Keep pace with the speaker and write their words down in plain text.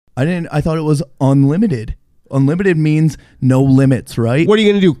I thought it was unlimited. Unlimited means no limits, right? What are you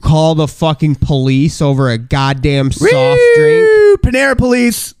going to do? Call the fucking police over a goddamn soft drink? Panera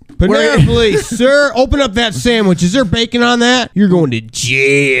Police. Panera Police, sir, open up that sandwich. Is there bacon on that? You're going to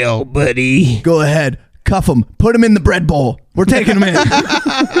jail, buddy. Go ahead. Cuff him. Put him in the bread bowl. We're taking him in.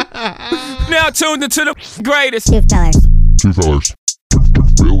 Now tuned into the greatest. Two fellers. Two fellers. Two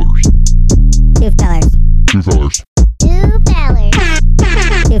fellers. Two fellers. Two fellers. Two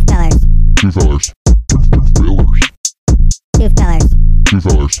fellers. Two fellers. Two fellers. Two fellers. Two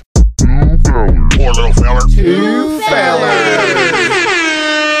fellers. Poor little feller. Two fellers.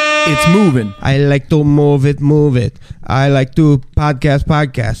 It's moving. I like to move it. I like to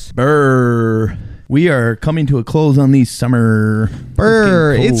podcast. Brr. We are coming to a close on the summer.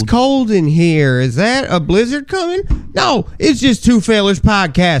 Brr, getting it's cold in here. Is that a blizzard coming? No, it's just Two Failers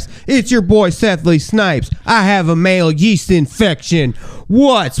Podcast. It's your boy Seth Lee Snipes. I have a male yeast infection.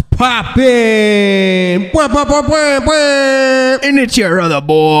 What's poppin'? And it's your other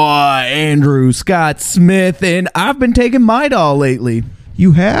boy, Andrew Scott Smith, and I've been taking Midol lately.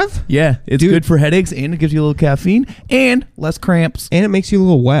 You have? Yeah, it's Dude. good for headaches, and it gives you a little caffeine, and less cramps. And it makes you a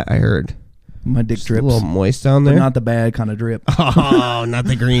little wet, I heard. My dick Just drips. a little moist down But there. not the bad kind of drip. Oh, not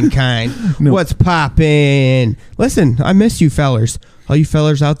the green kind. No. What's poppin'? Listen, I miss you fellers. All you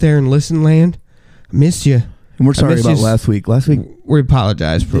fellers out there in listen land, I miss you. And we're sorry miss about you. last week. Last week, We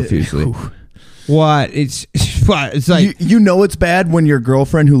apologize profusely. Ooh. What? It's like you know it's bad when your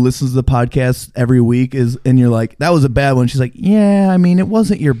girlfriend who listens to the podcast every week is, and you're like, that was a bad one. She's like, yeah, I mean, it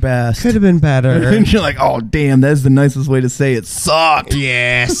wasn't your best. could have been better. And you're like, oh, damn, that's the nicest way to say it. Sucked.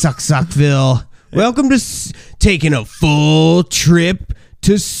 Yeah, Suckville. Welcome to taking a full trip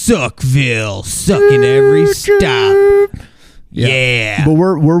to Suckville. Sucking every stop. Yeah. But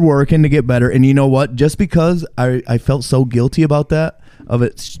we're working to get better. And you know what? Just because I felt so guilty about that, of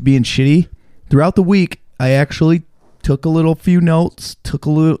it being shitty, throughout the week, I actually took a few notes,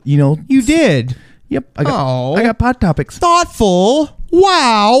 You did. Yep. I Oh. got pod topics. Thoughtful.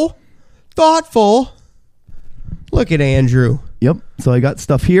 Wow. Thoughtful. Look at Andrew. Yep. So I got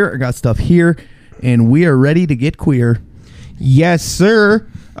stuff here. I got stuff here. And we are ready to get queer. Yes, sir.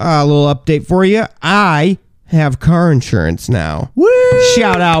 A little update for you. I have car insurance now. Woo!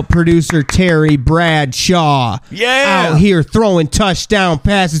 Shout out producer Terry Bradshaw. Yeah. Out here throwing touchdown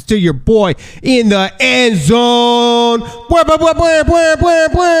passes to your boy in the end zone.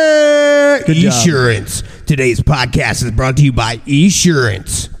 Good job. Esurance. Today's podcast is brought to you by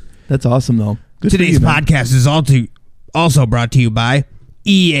Esurance. That's awesome, though. Good for Today's you, man. podcast is also brought to you by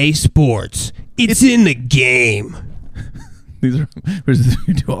EA Sports. It's in the game. We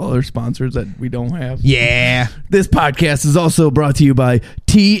do all our sponsors that we don't have. Yeah. This podcast is also brought to you by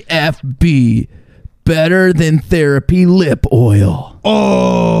TFB, Better Than Therapy Lip Oil.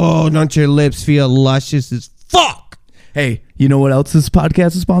 Oh, don't your lips feel luscious as fuck? Hey, you know what else this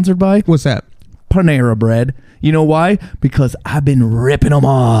podcast is sponsored by? What's that? Panera Bread. You know why? Because I've been ripping them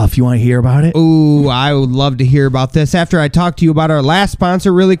off. You want to hear about it? Ooh, I would love to hear about this after I talk to you about our last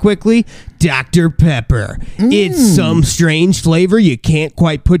sponsor really quickly, Dr. Pepper. It's some strange flavor you can't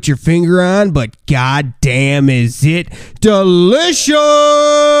quite put your finger on, but goddamn is it delicious!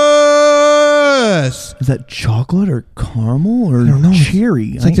 Is that chocolate or caramel or cherry?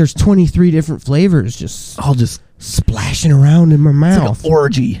 It's like there's 23 different flavors just I'll just splashing around in my mouth. like an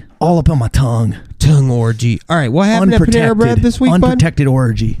orgy all up on my tongue. Tongue orgy. All right, what happened at Panera Bread this week, bud? Unprotected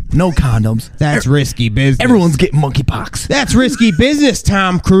orgy. No condoms. That's risky business. Everyone's getting monkeypox. That's risky business,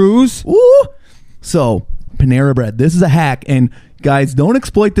 Tom Cruise. Ooh. So, Panera Bread. This is a hack. And guys, don't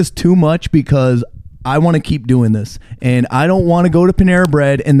exploit this too much because I want to keep doing this. And I don't want to go to Panera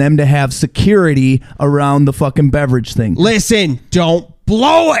Bread and them to have security around the fucking beverage thing. Listen, don't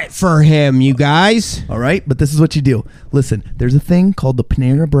blow it for him, you guys. All right, but this is what you do. Listen, there's a thing called the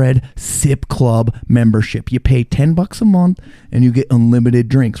Panera Bread Sip Club membership. You pay $10 a month and you get unlimited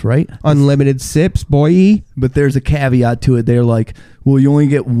drinks, right? Unlimited sips, boy. But there's a caveat to it. They're like, well, you only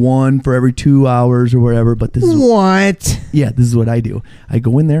get one for every 2 hours or whatever. But this is What? this is what I do. I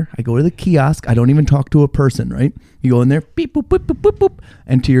go in there. I go to the kiosk. I don't even talk to a person, right? You go in there, beep, boop, boop, boop, boop, boop,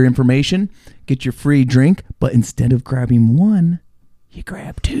 enter your information, get your free drink. But instead of grabbing one, you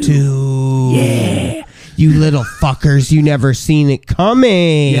grab two. Yeah. You little fuckers, you never seen it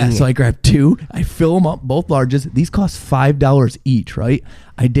coming. Yeah, so I grabbed two. I fill them up, both larges. These cost $5 each, right?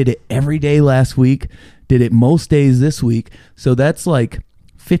 I did it every day last week. Did it most days this week. So that's like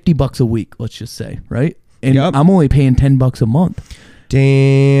 $50 a week, let's just say, right? And Yep. I'm only paying $10 a month.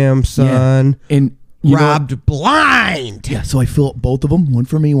 Damn, son. Yeah. And you know what? Robbed blind. Yeah, so I fill up both of them, one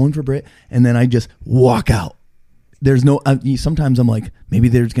for me, one for Britt, and then I just walk out. there's no. Sometimes I'm like, maybe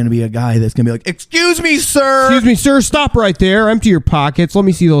there's gonna be a guy that's gonna be like, "Excuse me, sir. Excuse me, sir. Stop right there. Empty your pockets. Let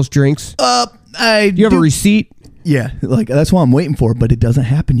me see those drinks. You have a receipt? Yeah, like that's what I'm waiting for, but it doesn't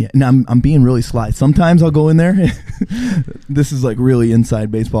happen yet. And I'm being really sly. Sometimes I'll go in there. This is like really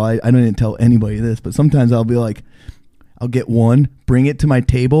inside baseball. I didn't tell anybody this, but sometimes I'll be like, I'll get one, bring it to my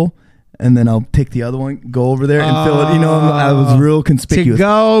table, and then I'll take the other one, go over there and fill it. You know, I was real conspicuous. To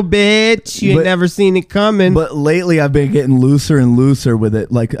go, bitch. You ain't never seen it coming. But lately I've been getting looser and looser with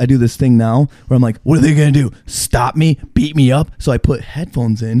it. Like I do this thing now where I'm like, what are they going to do? Stop me? Beat me up? So I put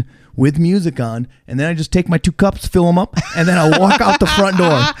headphones in with music on, and then I just take my 2 cups, fill them up, and then I walk out the front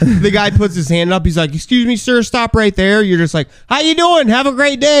door. The guy puts his hand up. He's like, excuse me, sir, stop right there. You're just like, how you doing? Have a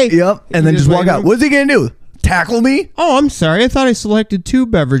great day. Yep. And then just walk out. What's he going to do? Tackle me? Oh, I'm sorry. I thought I selected 2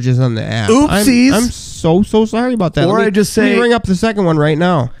 beverages on the app. Oopsies. I'm so sorry about that. Or let me ring up the second one right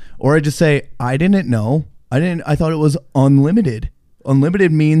now. Or I just say, I didn't know. I thought it was unlimited.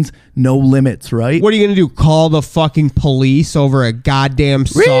 Unlimited means no limits, right? What are you going to do? Call the fucking police over a goddamn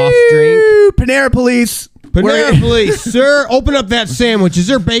soft drink? Panera Police. Panera Police, sir, open up that sandwich. Is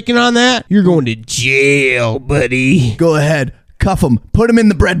there bacon on that? You're going to jail, buddy. Go ahead. Cuff him. Put him in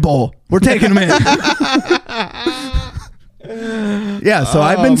the bread bowl. We're taking him in. Yeah, so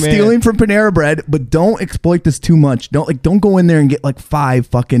I've been stealing from Panera Bread, but don't exploit this too much. Don't go in there and get like 5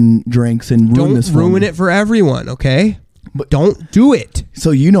 fucking drinks and ruin this. Don't ruin it for everyone, okay? But don't do it.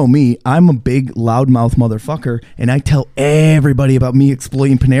 So you know me, I'm a big loudmouth motherfucker, and I tell everybody about me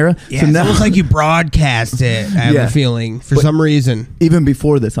exploiting Panera. Yeah, so it's now, almost like you broadcast it, I have a feeling, for some reason. Even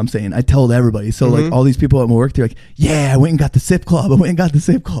before this, I'm saying, I told everybody. So like all these people at my work, they're like, yeah, I went and got the SIP Club.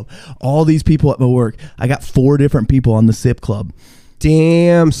 All these people at my work. I got 4 different people on the SIP Club.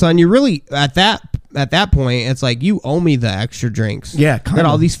 Damn, son, you really, at that point, it's like, you owe me the extra drinks. Yeah, got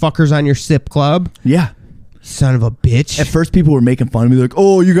all these fuckers on your SIP Club. Yeah. Son of a bitch. At first, people were making fun of me. They're like,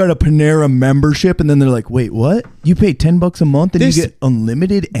 oh, you got a Panera membership. And then they're like, wait, what? You pay $10 a month and you get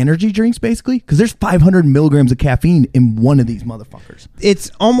unlimited energy drinks, basically? Because there's 500 milligrams of caffeine in one of these motherfuckers. It's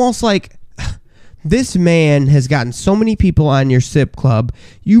almost like this man has gotten so many people on your SIP Club.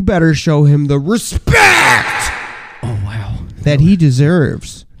 You better show him the respect that he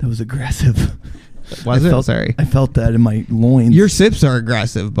deserves. That was aggressive. Was it? Sorry. I felt that in my loins. Your sips are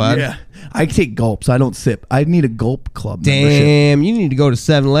aggressive, bud. Yeah. I take gulps. I don't sip. I need a gulp club membership. Damn, you need to go to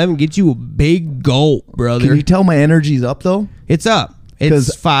 7-Eleven, get you a big gulp, brother. Can you tell my energy's up, though? It's up.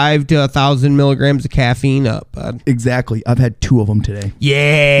 It's 5 to 1,000 milligrams of caffeine up, bud. Exactly. I've had 2 of them today.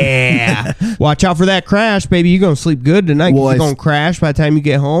 Yeah. Watch out for that crash, baby. You're going to sleep good tonight. You're going to crash by the time you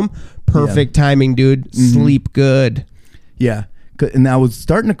get home. Perfect timing, dude. Sleep good. Yeah. And I was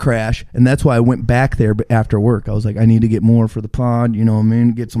starting to crash, and that's why I went back there after work. I was like, I need to get more for the pod, you know what I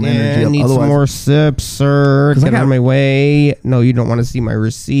mean? Get some energy up. I need some more sips, sir. Get out of my way. No, you don't want to see my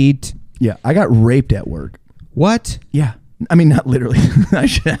receipt. Yeah, I got raped at work. What? Yeah. I mean, not literally.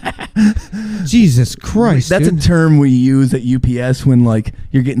 Jesus Christ, that's a term we use at UPS when like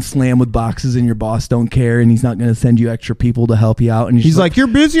you're getting slammed with boxes and your boss don't care and he's not going to send you extra people to help you out. And he's like, you're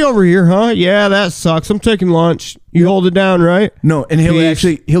busy over here, huh? Yeah, that sucks. I'm taking lunch. You hold it down, right? No, and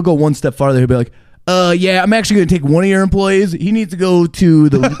he'll go one step farther. He'll be like, yeah, I'm actually going to take one of your employees. He needs to go to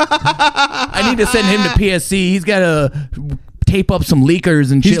the... I need to send him to PSC. He's got to... tape up some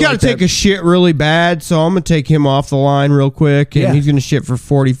leakers and shit. He's got to take a shit really bad, so I'm going to take him off the line real quick, and he's going to shit for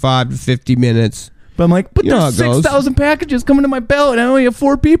 45 to 50 minutes. But I'm like, but there's 6,000 packages coming to my belt, and I only have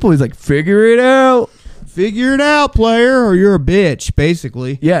 4 people. He's like, figure it out. Figure it out, player, or you're a bitch,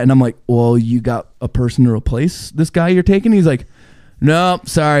 basically. Yeah, and I'm like, well, you got a person to replace this guy you're taking? He's like, no,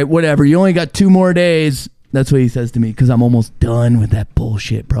 sorry, whatever. You only got 2 more days. That's what he says to me, because I'm almost done with that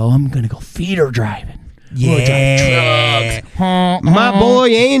bullshit, bro. I'm going to go feeder driving. Yeah. My boy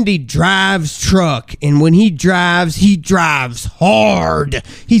Andy drives truck, and when he drives hard.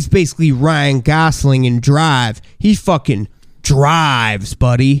 He's basically Ryan Gosling in Drive. He fucking drives,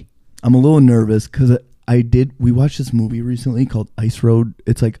 buddy. I'm a little nervous because we watched this movie recently called Ice Road.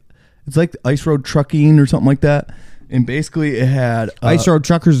 It's like Ice Road Trucking or something like that. And basically it had Ice Road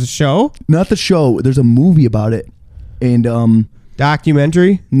Truckers, the show? Not the show. There's a movie about it. And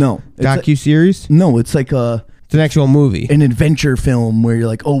documentary? No. Docu-series? No, it's like it's an actual movie. An adventure film where you're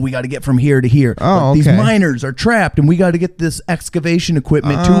like, oh, we got to get from here to here. Oh, These miners are trapped and we got to get this excavation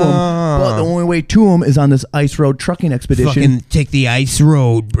equipment to them. But the only way to them is on this ice road trucking expedition. Fucking take the ice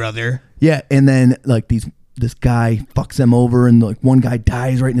road, brother. Yeah, and then like these this guy fucks them over, and like one guy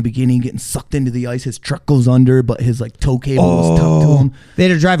dies right in the beginning, getting sucked into the ice. His truck goes under, but his like tow cable was tucked to him. They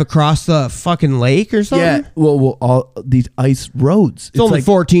had to drive across the fucking lake or something. Yeah, well, all these ice roads. It's only like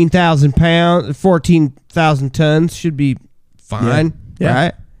 14,000 pounds, 14,000 tons. Should be fine,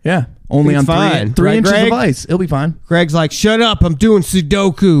 right? Yeah, only on fine. three Right, inches Greg? of ice. It'll be fine. Greg's like, shut up, I'm doing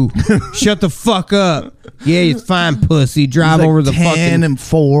Sudoku. Shut the fuck up. Yeah, it's fine, pussy. Drive It's like over the 10 fucking... and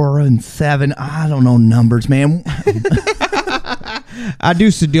 4 and 7. I don't know numbers, man. I do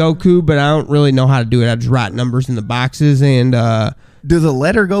Sudoku, but I don't really know how to do it. I just write numbers in the boxes and, Does a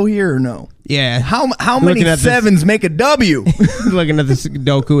letter go here or no? yeah. How Looking many at this- sevens make a W? Looking at the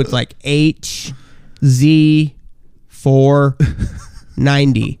Sudoku, it's like H, Z, 4,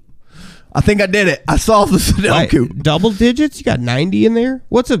 90. I think I did it. I solved the Sudoku. Wait, double digits? You got 90 in there?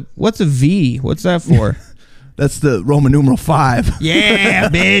 What's a V? What's that for? That's the Roman numeral 5. Yeah,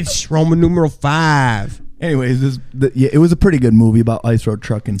 bitch. Roman numeral 5. Anyways, it was a pretty good movie about ice road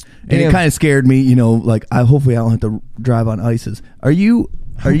trucking, and Damn. it kind of scared me. You know, like hopefully I don't have to drive on ices. Are you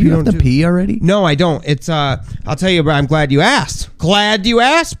you have don't to pee already? No, I don't. It's I'll tell you, but I'm glad you asked. Glad you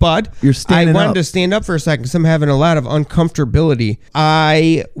asked, bud. You're standing I wanted up. to stand up for a second because I'm having a lot of uncomfortability.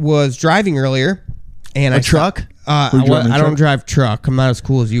 I was driving earlier, and A truck? Were you driving a I don't truck? drive truck. I'm not as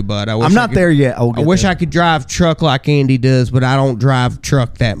cool as you, bud. I wish I'm I not could- there yet. I wish I could drive truck like Andy does, but I don't drive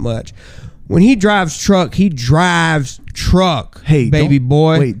truck that much. When he drives truck, he drives truck. Hey, baby don't-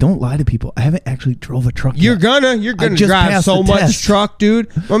 boy. Wait, don't lie to people. I haven't actually drove a truck You're yet. gonna just drive passed so the much test. truck, dude.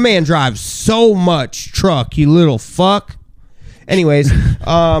 My man drives so much truck, you little fuck. Anyways,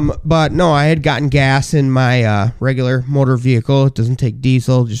 but no, I had gotten gas in my regular motor vehicle. It doesn't take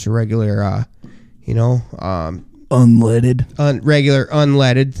diesel, just a regular, Unleaded. regular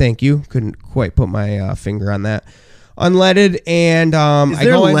unleaded. Thank you. Couldn't quite put my finger on that. Unleaded, and Is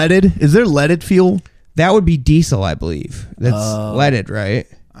there leaded? Is there leaded fuel? that would be diesel, I believe. That's leaded, right?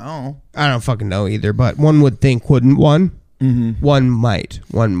 Oh. I don't fucking know either, but one would think, wouldn't one? Mm-hmm. One might.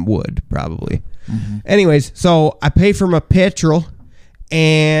 One would, probably. Mm-hmm. Anyways, so I pay for my petrol,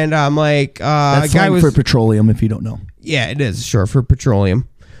 and I'm like, That's a guy slang was... for petroleum, if you don't know. Yeah, it is, sure, for petroleum.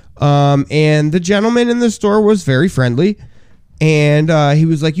 And the gentleman in the store was very friendly, and he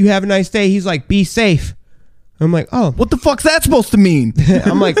was like, you have a nice day. He's like, be safe. I'm like, oh. What the fuck's that supposed to mean?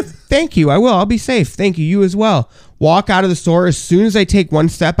 I'm like, thank you. I will. I'll be safe. Thank you. You as well. Walk out of the store. As soon as I take one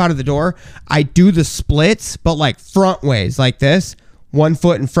step out of the door, I do the splits, but like front ways, like this. One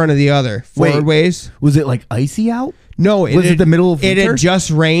foot in front of the other. Forward ways. Was it like icy out? No. Was it the middle of It winter? had just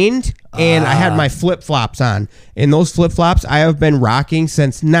rained, and I had my flip-flops on. And those flip-flops I have been rocking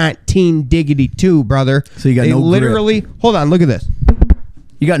since 1992, brother. So you got they no grip. literally, hold on, look at this.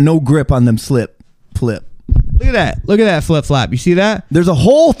 You got no grip on them flip. Look at that. Look at that flip-flop. You see that? There's a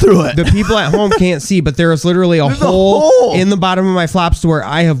hole through it. The people at home can't see, but there is literally a There's a hole hole. in the bottom of my flops to where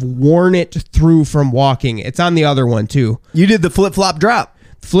I have worn it through from walking. It's on the other one too. You did the flip-flop drop.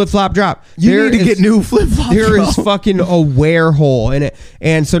 Flip-flop drop. You need to get new flip-flops. There is bro. fucking a wear hole in it.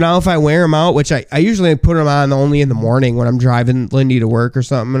 And so now if I wear them out, which I usually put them on only in the morning when I'm driving Lindy to work or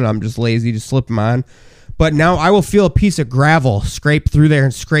something, and I'm just lazy to slip them on. But now I will feel a piece of gravel scrape through there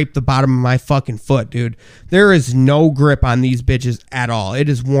and scrape the bottom of my fucking foot, dude. There is no grip on these bitches at all. It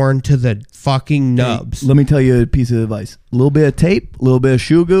is worn to the fucking nubs. Let me tell you a piece of advice. A little bit of tape, a little bit of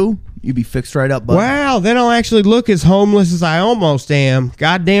shoe goo, you be fixed right up, bud. Wow, then I'll actually look as homeless as I almost am.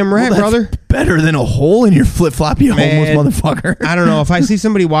 Goddamn right, Well, that's brother. better than a hole in your flip-flop, you Man, homeless motherfucker. I don't know. If I see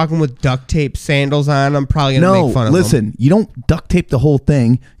somebody walking with duct tape sandals on, I'm probably going to make fun of them. listen, you don't duct tape the whole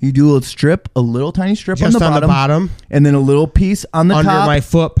thing. You do a little tiny strip Just on the bottom, and then a little piece on the under top. my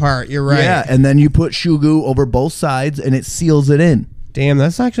foot part. You're right. Yeah, and then you put shoe goo over both sides, and it seals it in. Damn,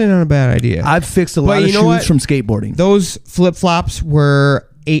 that's actually not a bad idea. I've fixed a lot But of you know shoes what? from skateboarding. Those flip-flops were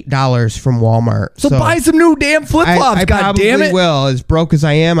 $8 from Walmart. So buy some new damn flip-flops, I God probably damn it. will. As broke as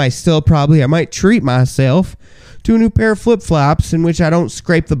I am, I might treat myself to a new pair of flip-flops in which I don't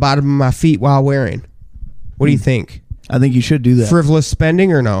scrape the bottom of my feet while wearing. What do you think? I think you should do that. Frivolous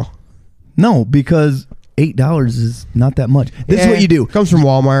spending or no? No, because $8 is not that much. This is what you do. Comes from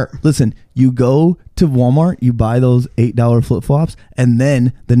Walmart. Listen, you go to Walmart, you buy those $8 flip-flops, and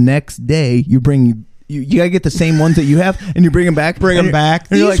then the next day you bring... You gotta get the same ones that you have, and you bring them back. Bring them back.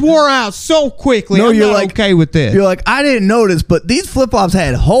 and you're These like- wore out so quickly. No, I'm you're not like- okay with this. You're like, I didn't notice, but these flip-flops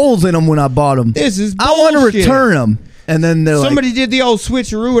had holes in them when I bought them. This is I want to bullshit. return them. And then they're Somebody did the old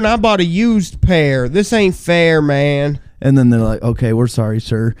switcheroo, and I bought a used pair. This ain't fair, man. and then they're like, okay, we're sorry,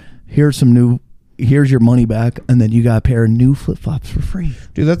 sir. Here's your money back, and then you got a pair of new flip-flops for free.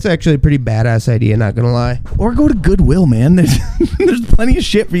 Dude, that's actually a pretty badass idea, not gonna lie. Or go to Goodwill, man. There's plenty of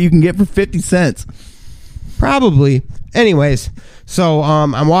shit for you can get for 50 cents. Probably. Anyways, so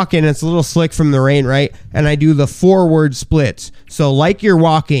I'm walking. It's a little slick from the rain, right? And I do the forward splits. So like you're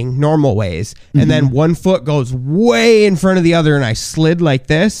walking normal ways, and then one foot goes way in front of the other, and I slid like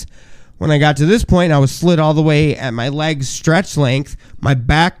this. When I got to this point, I was slid all the way at my legs stretch length. My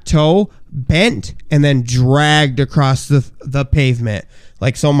back toe bent and then dragged across the pavement.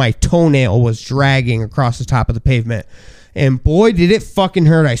 Like, so my toenail was dragging across the top of the pavement. And boy, did it fucking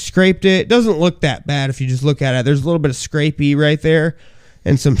hurt. I scraped it. It doesn't look that bad if you just look at it. There's a little bit of scrapey right there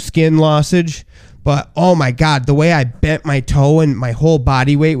and some skin lossage. But, oh my God, the way I bent my toe and my whole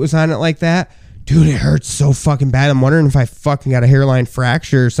body weight was on it like that, dude, it hurts so fucking bad. I'm wondering if I fucking got a hairline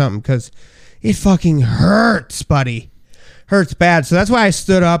fracture or something, because it fucking hurts, buddy. Hurts bad. So that's why I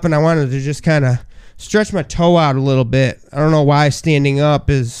stood up and I wanted to just kind of stretch my toe out a little bit. I don't know why standing up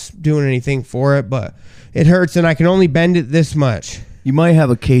is doing anything for it, but it hurts, and I can only bend it this much. You might have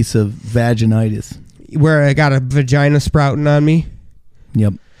a case of vaginitis. Where I got a vagina sprouting on me.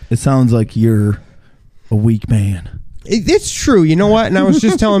 Yep. It sounds like you're a weak man. It's true. You know what? And I was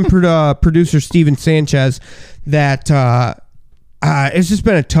just telling producer Steven Sanchez that it's just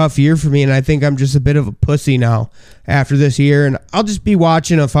been a tough year for me, and I think I'm just a bit of a pussy now after this year. And I'll just be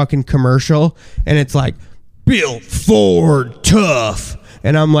watching a fucking commercial, and it's like, built Ford tough.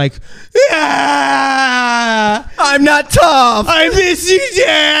 And I'm like, I'm not tough. I miss you,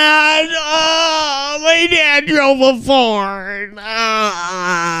 Dad. Oh, my dad drove a Ford.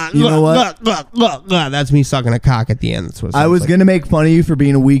 You know what? Look. That's me sucking a cock at the end. That's what it I sounds was like. going to make fun of you for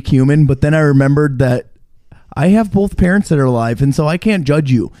being a weak human, but then I remembered that I have both parents that are alive, and so I can't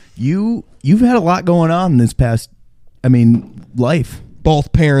judge you. You've had a lot going on this past, life.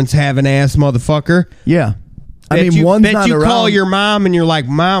 Both parents have an ass motherfucker. Yeah. One's not you around. Call your mom and you're like,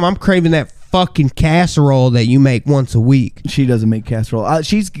 Mom, I'm craving that fucking casserole that you make once a week. She doesn't make casserole.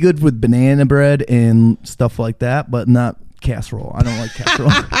 She's good with banana bread and stuff like that, but not casserole. I don't like casserole.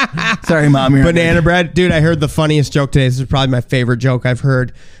 Sorry, Mom. Banana bread? Dude, I heard the funniest joke today. This is probably my favorite joke I've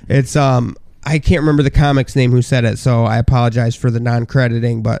heard. It's, I can't remember the comic's name who said it, so I apologize for the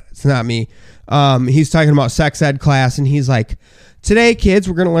non-crediting, but it's not me. He's talking about sex ed class, and he's like, today, kids,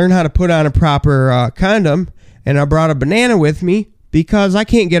 we're going to learn how to put on a proper condom. And I brought a banana with me because I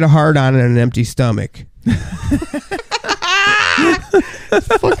can't get a hard on in an empty stomach. It's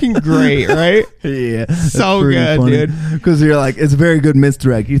fucking great, right? Yeah. So good, dude. Because you're like, it's a very good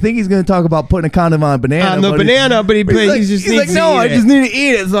misdirect. You think he's going to talk about putting a condom on a banana. On the banana, but he's just like, no, I just need to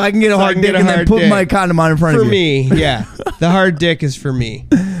eat it so I can get a hard dick and then put my condom on in front of you. For me, yeah. The hard dick is for me.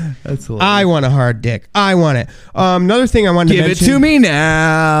 That's hilarious. I want a hard dick. I want it. Another thing I wanted to mention. Give it to me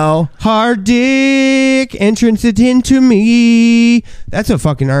now. Hard dick, entrance it into me. That's a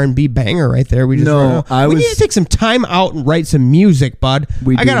fucking R&B banger right there. We need to take some time out and write some music, bud.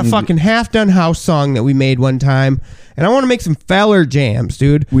 I got a fucking half-done house song that we made one time, and I want to make some feller jams,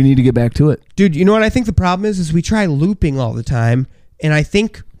 dude. We need to get back to it. Dude, you know what I think the problem is we try looping all the time, and I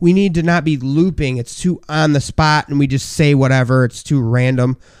think we need to not be looping. It's too on the spot, and we just say whatever. It's too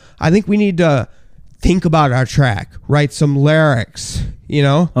random. I think we need to think about our track, write some lyrics, you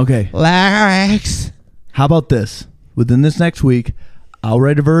know? Okay. Lyrics. How about this? Within this next week, I'll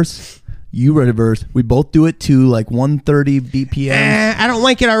write a verse, you write a verse. We both do it to like 130 BPM. I don't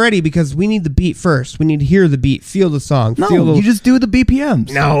like it already because we need the beat first. We need to hear the beat, feel the song. No, feel you just do the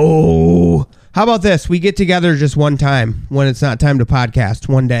BPMs. No. How about this? We get together just one time when it's not time to podcast,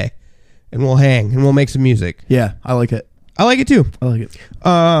 one day, and we'll hang and we'll make some music. Yeah, I like it. I like it too. I like it.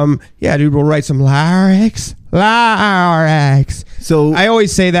 Yeah, dude, we'll write some lyrics. So I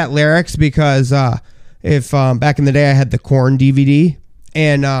always say that lyrics because if back in the day I had the Korn DVD,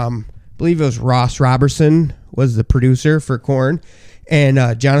 and I believe it was Ross Robertson was the producer for Korn,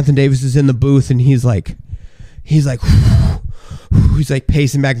 and Jonathan Davis is in the booth, and he's like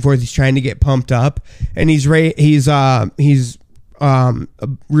pacing back and forth. He's trying to get pumped up, and he's recording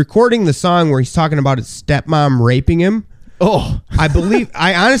the song where he's talking about his stepmom raping him. Oh, I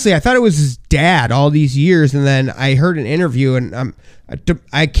thought it was his dad all these years, and then I heard an interview, and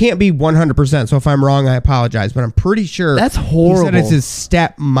I can't be 100%, so if I'm wrong, I apologize, but I'm pretty sure that's horrible. He said it's his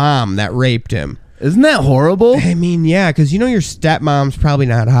stepmom that raped him. Isn't that horrible? I mean, yeah, because your stepmom's probably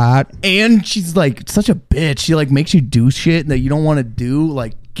not hot. And she's like such a bitch. She like makes you do shit that you don't want to do,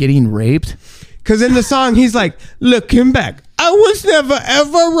 like getting raped. Because in the song, he's like, looking back, I was never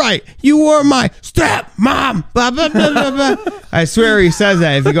ever right. You were my stepmom. Blah, blah, blah, blah, blah. I swear he says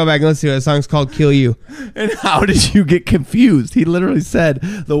that. If you go back and listen to it, the song's called Kill You. And how did you get confused? He literally said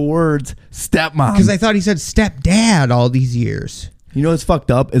the words stepmom. Because I thought he said stepdad all these years. You know what's fucked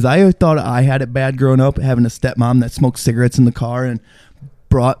up is I thought I had it bad growing up, having a stepmom that smoked cigarettes in the car and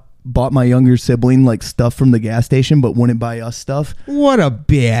brought bought my younger sibling like stuff from the gas station, but wouldn't buy us stuff. What a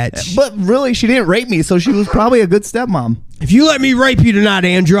bitch. But really, she didn't rape me, so she was probably a good stepmom. If you let me rape you tonight,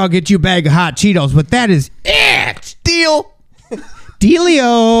 Andrew, I'll get you a bag of hot Cheetos, but that is it. Deal.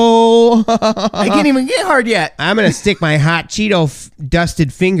 Dealio. I can't even get hard yet. I'm going to stick my hot Cheeto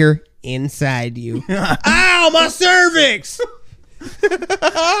dusted finger inside you. Ow, my cervix.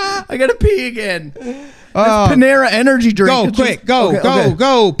 I gotta pee again. Panera energy drink. Go, It's quick. just- Go, okay, go, okay.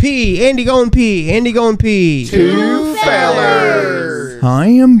 go. Pee. Andy, go and pee. Andy, go and pee. Two fellers. I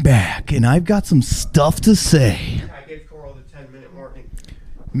am back, and I've got some stuff to say. I gave Coral the 10-minute warning.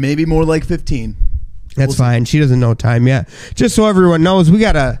 Maybe more like 15. That's fine. She doesn't know time yet. Just so everyone knows, we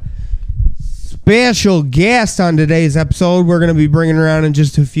got a special guest on today's episode. We're going to be bringing around in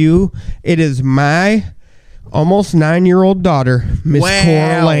just a few. It is my almost 9-year-old daughter, Miss Wow.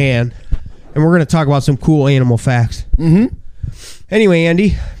 Coral Ann. And we're going to talk about some cool animal facts. Mm-hmm. Anyway,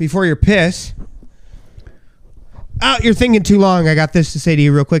 Andy, before your piss. Oh, you're thinking too long. I got this to say to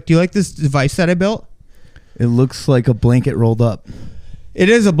you real quick. Do you like this device that I built? It looks like a blanket rolled up. It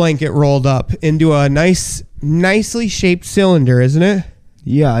is a blanket rolled up into a nicely shaped cylinder, isn't it?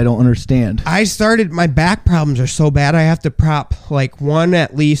 Yeah, I don't understand. My back problems are so bad I have to prop like one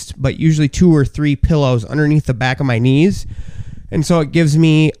at least, but usually 2 or 3 pillows underneath the back of my knees. And so it gives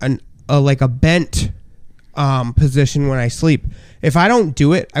me a bent position when I sleep. If I don't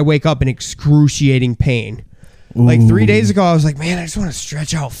do it, I wake up in excruciating pain. Like 3 days ago, I was like, man, I just want to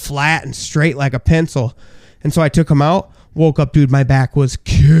stretch out flat and straight like a pencil. And so I took them out, woke up, dude, my back was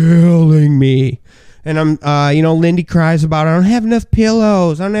killing me. And Lindy cries about, I don't have enough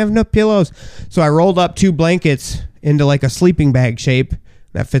pillows. So I rolled up 2 blankets into like a sleeping bag shape.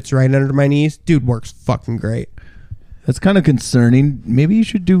 That fits right under my knees. Dude, works fucking great. That's kind of concerning. Maybe you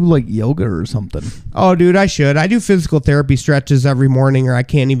should do like yoga or something. Oh, dude, I should. I do physical therapy stretches every morning or I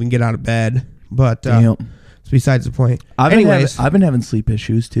can't even get out of bed. But Damn. it's besides the point. I've Anyways, been having sleep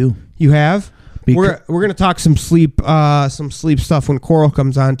issues too. you have? Beca- We're gonna talk some sleep stuff when Coral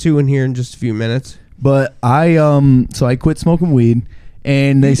comes on too in here in just a few minutes. But I quit smoking weed,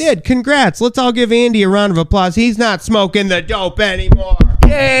 and they You did. Congrats. Let's all give Andy a round of applause. He's not smoking the dope anymore.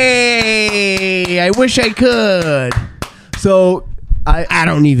 Yay! I wish I could. So I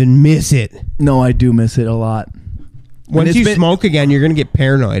don't even miss it. no, I do miss it a lot. Once it's you been- smoke again, you're gonna get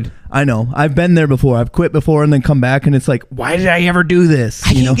paranoid. I know. I've been there before. I've quit before and then come back, and it's like, why did I ever do this?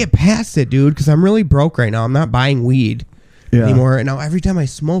 I can't get past it, dude, because I'm really broke right now. I'm not buying weed anymore. And now every time I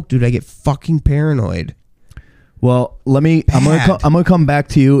smoke, dude, I get fucking paranoid. Well, I'm gonna come back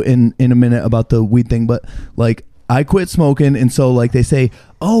to you in a minute about the weed thing, but like I quit smoking, and so like they say,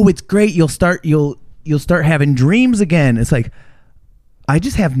 oh, it's great. You'll start having dreams again. It's like I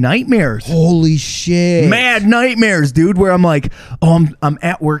just have nightmares. Holy shit. Mad nightmares, dude, where I'm like, oh, I'm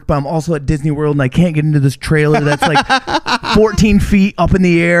at work, but I'm also at Disney World, and I can't get into this trailer that's like 14 feet up in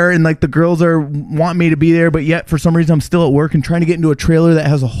the air, and like the girls want me to be there, but yet for some reason I'm still at work and trying to get into a trailer that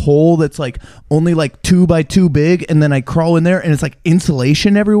has a hole that's like only like 2 by 2 big, and then I crawl in there and it's like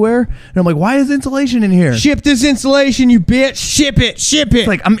insulation everywhere, and I'm like, why is insulation in here? Ship this insulation, you bitch. Ship it. It's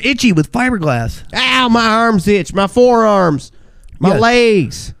like I'm itchy with fiberglass. Ow, my arms itch. My forearms. My Yeah.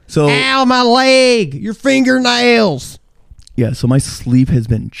 legs. So- Ow, my leg. Your fingernails. Yeah, so my sleep has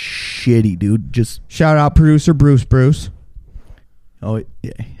been shitty, dude. Just Shout out producer Bruce. oh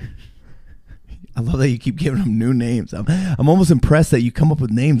yeah. I love that you keep giving them new names. I'm almost impressed that you come up with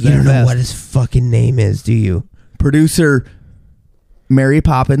names. You that don't know fast. what his fucking name is, do you? Producer Mary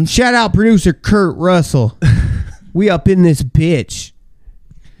Poppins. Shout out producer Kurt Russell. We up in this bitch.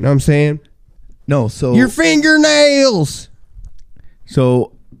 You know what I'm saying? No, so Your fingernails.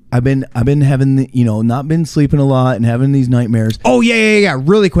 so I've been having not been sleeping a lot and having these nightmares. Oh, yeah.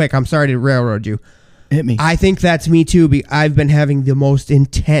 Really quick. I'm sorry to railroad you. Hit me. I think that's me too. I've been having the most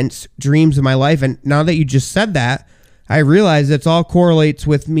intense dreams of my life. And now that you just said that, I realize it's all correlates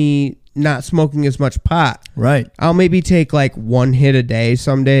with me not smoking as much pot. Right. I'll maybe take like 1 hit a day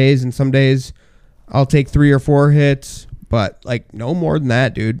some days, and some days I'll take 3 or 4 hits, but like no more than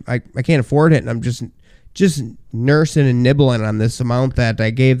that, dude. I can't afford it, and I'm just nursing and nibbling on this amount that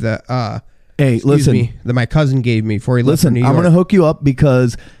I gave that my cousin gave me before he left for Listen, New York. I'm gonna hook you up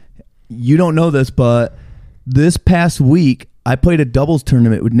because you don't know this, but this past week I played a doubles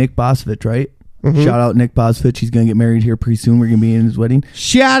tournament with Nick Bosvich, right? Mm-hmm. Shout out Nick Bosvich. He's gonna get married here pretty soon. We're gonna be in his wedding.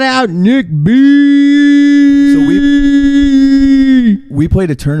 Shout out Nick B. So we played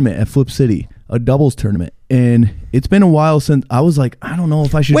a tournament at Flip City, a doubles tournament, and it's been a while since I was like, I don't know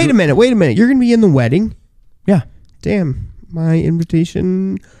if I should. Wait a minute. You're gonna be in the wedding? Yeah. Damn, my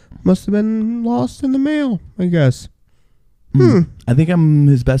invitation must have been lost in the mail, I guess. I think I'm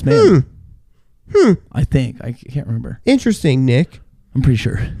his best man. I think. I can't remember. Interesting, Nick. I'm pretty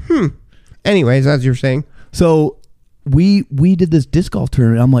sure. Anyways, as you're saying. So we did this disc golf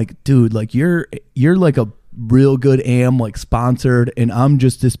tournament. I'm like, dude, like you're like a real good am, like sponsored, and I'm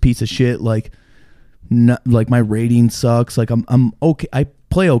just this piece of shit. Like, not, like my rating sucks. Like I'm okay. I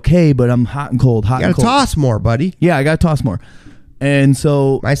play okay, but I'm hot and cold. You gotta toss more, buddy. Yeah, I gotta toss more. And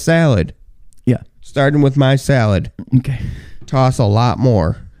so My salad. yeah, Starting with my salad. okay. Toss a lot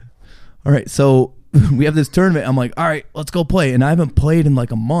more. All right, so we have this tournament. I'm like, all right, let's go play. And I haven't played in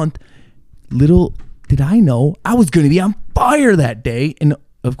like a month. Little did I know I was going to be on fire that day. And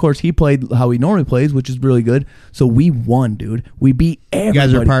of course, he played how he normally plays, which is really good. So we won, dude. We beat everybody. You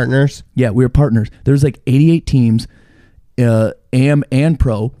guys are partners? Yeah, we were partners. There's like 88 teams, AM and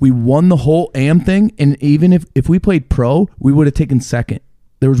pro. We won the whole AM thing. And even if we played pro, we would have taken second.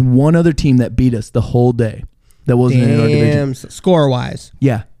 There was one other team that beat us the whole day. That wasn't in our division. Score-wise.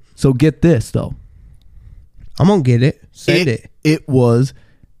 Yeah. So get this, though. I'm going to get it. Send it. It was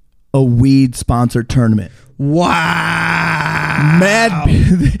a weed-sponsored tournament. Wow.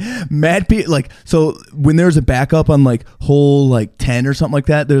 Mad people. Like, so when there was a backup on, like, hole, like, 10 or something like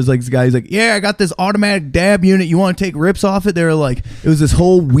that, there's, like, guys like, yeah, I got this automatic dab unit. You want to take rips off it? They were like, it was this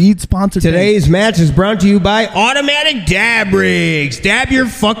whole weed-sponsored Today's match is brought to you by Automatic Dab Rigs. Dab your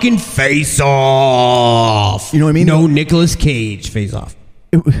fucking face off. You know what I mean? No Nicolas Cage face off.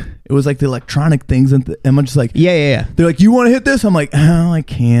 It was like the electronic things, and I'm just like, Yeah. they're like, you want to hit this? I'm like, oh, I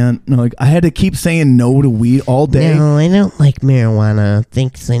can't. No, like, I had to keep saying no to weed all day. No, I don't like marijuana.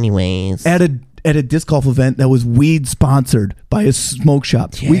 Thanks anyways. At a disc golf event that was weed sponsored by a smoke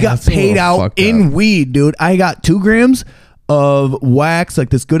shop. Yeah, we got that's a paid little out fucked in up. weed, dude. I got 2 grams of wax, like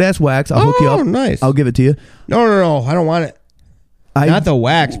this good ass wax. I'll hook you up. Nice. I'll give it to you. No. I don't want it. Not the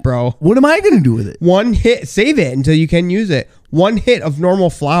wax, bro. What am I gonna do with it? One hit. Save it until you can use it. One hit of normal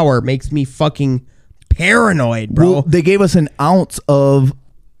flour makes me fucking paranoid, bro. Well, they gave us an ounce of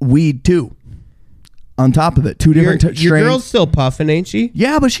weed too. On top of it, 2 different strains. Your girl's still puffing, ain't she?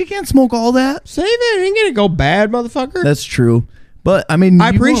 Yeah, but she can't smoke all that. Save it. It ain't gonna go bad, motherfucker. That's true. But I mean,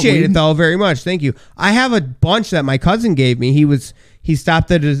 I you want appreciate it weed? though very much. Thank you. I have a bunch that my cousin gave me. He stopped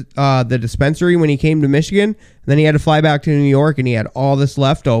at the dispensary when he came to Michigan, and then he had to fly back to New York, and he had all this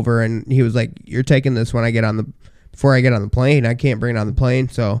left over, and he was like, "You're taking this when before I get on the plane. I can't bring it on the plane."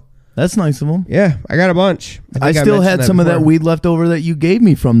 So That's nice of them. yeah, I got a bunch. I think still mentioned had some of that before. weed left over that you gave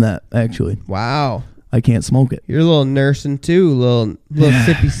me from that. Actually, Wow. I can't smoke it. You're a little nursing too, little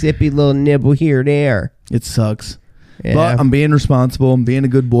sippy, little nibble here, there. It sucks. Yeah. But I'm being responsible. I'm being a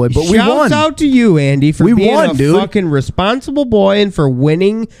good boy. But we Shouts won. out to you, Andy, for We being won, a dude. fucking responsible boy and for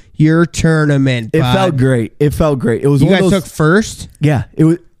winning your tournament. It bud. felt great. It felt great. It was You one guys of those. took first. Yeah. It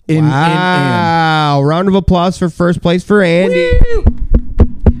was in. Wow! Round of applause for first place for Andy.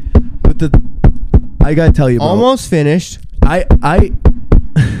 But I gotta tell you, bro. Almost finished. I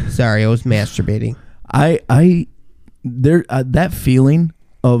Sorry, I was masturbating. that feeling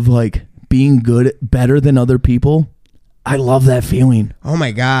of like being good, better than other people. I love that feeling. Oh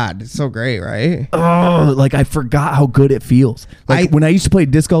my god, it's so great, right? Oh, like I forgot how good it feels. Like when I used to play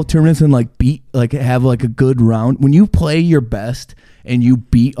disc golf tournaments and like have like a good round. When you play your best and you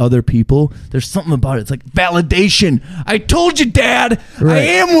beat other people, there's something about it. It's like validation. I told you, Dad, Right. I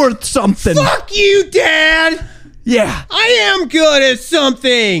am worth something. Fuck you, Dad. Yeah. I am good at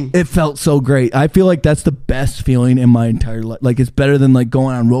something. It felt so great. I feel like that's the best feeling in my entire life. Like it's better than like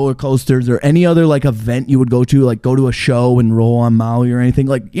going on roller coasters or any other like event you would go to, like go to a show and roll on Maui or anything.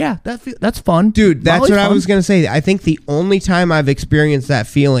 Like, yeah, that's fun. Dude, that's Maui's what I fun. was going to say. I think the only time I've experienced that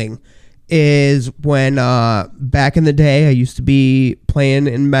feeling is when back in the day I used to be playing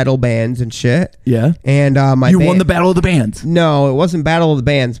in metal bands and shit. Yeah. And You won the Battle of the Bands. No, it wasn't Battle of the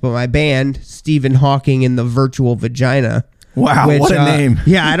Bands, but my band, Stephen Hawking in the Virtual Vagina. Wow, what a name.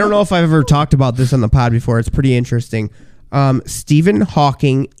 Yeah, I don't know if I've ever talked about this on the pod before. It's pretty interesting. Stephen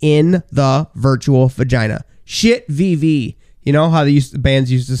Hawking in the Virtual Vagina. Shit VV. You know how the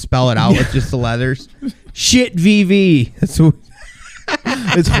bands used to spell it out with just the letters? Shit VV. That's what...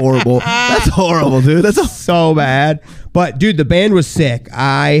 It's horrible. That's horrible, dude. That's so bad. But dude, the band was sick.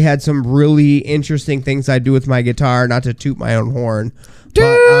 I had some really interesting things I do with my guitar, not to toot my own horn.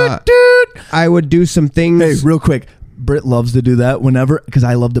 But, dude. I would do some things. Hey, real quick. Britt loves to do that whenever, because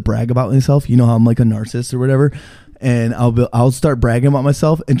I love to brag about myself. You know how I'm like a narcissist or whatever. And I'll start bragging about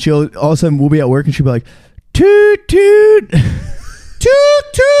myself, and she'll all of a sudden we'll be at work and she'll be like, toot toot.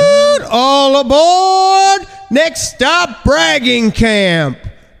 Toot toot, all aboard. Next stop, bragging camp.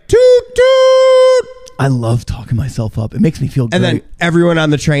 Toot toot. I love talking myself up. It makes me feel great. And then everyone on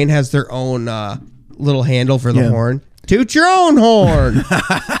the train has their own little handle for the horn. Toot your own horn.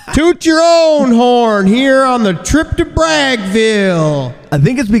 Toot your own horn here on the trip to Bragville. I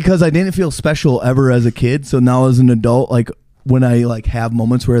think it's because I didn't feel special ever as a kid. So now as an adult, like when I like have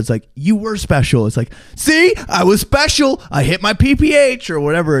moments where it's like, you were special. It's like, see, I was special. I hit my PPH or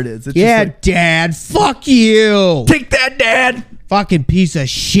whatever it is. It's Yeah, just like, Dad. Fuck you. take that, Dad. Fucking piece of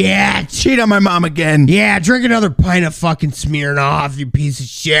shit. Cheat on my mom again. Yeah, drink another pint of fucking Smirnoff, you piece of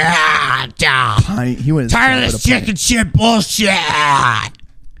shit. He went Tired of this chicken shit bullshit.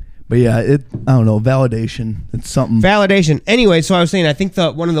 But yeah, I don't know, validation. It's something. Validation. Anyway, so I was saying, I think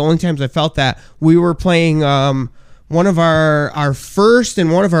one of the only times I felt that, we were playing one of our first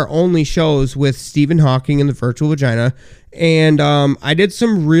and one of our only shows with Stephen Hawking and the Virtual Vagina, and I did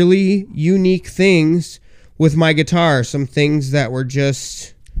some really unique things with my guitar. Some things that were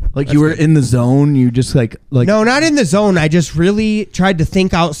just like you were in the zone. You just like no, not in the zone. I just really tried to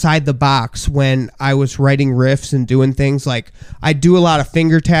think outside the box when I was writing riffs and doing things. Like I do a lot of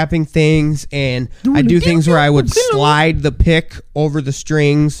finger tapping things, and I do things where I would slide the pick over the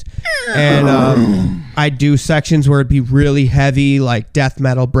strings, and I do sections where it'd be really heavy, like death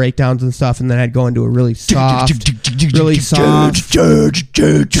metal breakdowns and stuff, and then I'd go into a really soft,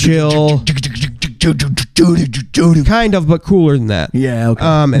 chill, kind of, but cooler than that. Yeah, okay.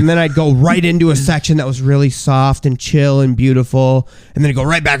 And then I'd go right into a section that was really soft and chill and beautiful, and then I'd go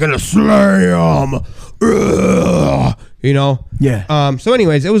right back into slam. You know? Yeah. So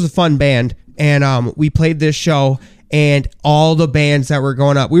anyways, it was a fun band, and we played this show, and all the bands that were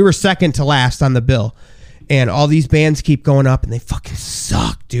going up, we were second to last on the bill. And all these bands keep going up, and they fucking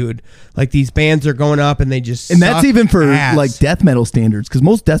suck, dude. Like, these bands are going up, and they just and that's even for ass. like death metal standards, because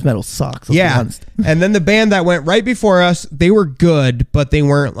most death metal sucks. Let's be honest. And then the band that went right before us, they were good, but they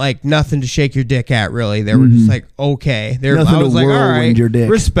weren't like nothing to shake your dick at, really. They were just like, okay. I Nothing was to like, all whirlwind right, your dick.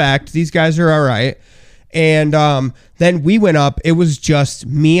 respect. These guys are all right. And then we went up. It was just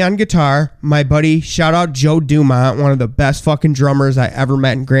me on guitar, my buddy, shout out Joe Dumont, one of the best fucking drummers I ever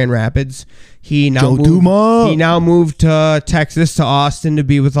met in Grand Rapids. He now moved to Texas, to Austin, to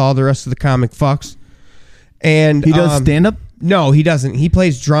be with all the rest of the comic fucks. And He does stand up? No, he doesn't. He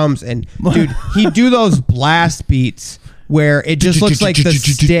plays drums, and dude, he'd do those blast beats where it just looks like the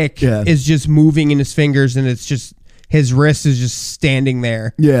stick is just moving in his fingers, and it's just his wrist is just standing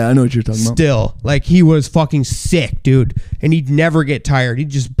there. Yeah, I know what you're talking about. Still, like, he was fucking sick, dude, and he'd never get tired. He'd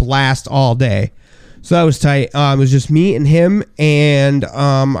just blast all day. So that was tight. It was just me and him, and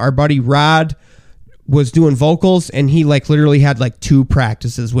our buddy Rod was doing vocals, and he like literally had like 2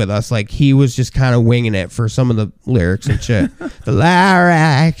 practices with us. Like, he was just kind of winging it for some of the lyrics and shit. The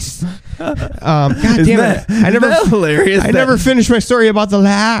lyrics. God damn it! I never finished my story about the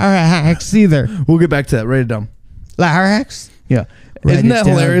lyrics either. We'll get back to that. Write it down. Lyrics. Yeah. Write Isn't it that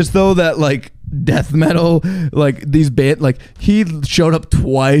down. hilarious though? That like death metal, like these band, like he showed up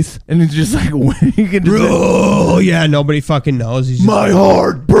twice, and it's just like you can just Oh yeah, nobody fucking knows. He's just my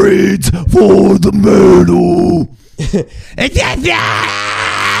heart bleeds for the metal.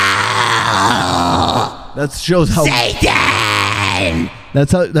 That shows how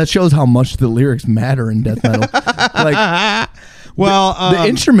that shows how much the lyrics matter in death metal. Like, well, the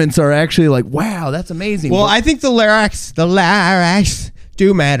instruments are actually like, wow, that's amazing. well, But- I think the lyrics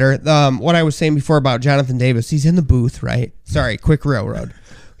do matter. What I was saying before about Jonathan Davis, he's in the booth, right? Sorry, quick railroad.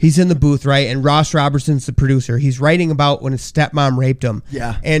 He's in the booth, right? And Ross Robertson's the producer. He's writing about when his stepmom raped him.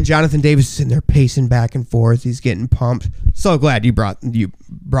 Yeah. And Jonathan Davis is in there pacing back and forth. He's getting pumped. So glad you brought me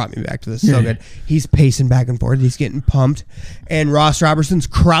back to this. So good. He's pacing back and forth. He's getting pumped. And Ross Robertson's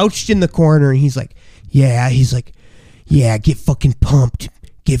crouched in the corner, and he's like, yeah, get fucking pumped.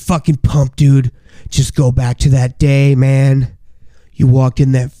 Get fucking pumped, dude. Just go back to that day, man. You walked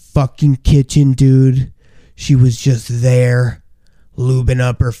in that fucking kitchen, dude. She was just there, lubing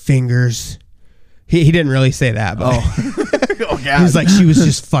up her fingers. He didn't really say that, but oh God. he was like, she was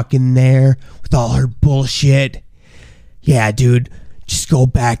just fucking there with all her bullshit. Yeah, dude. Just go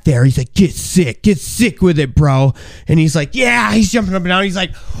back there. He's like, get sick with it, bro. And he's like, yeah. He's jumping up and down. He's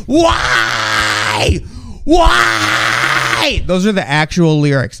like, why? Those are the actual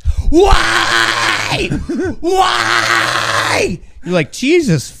lyrics. Why? You're like,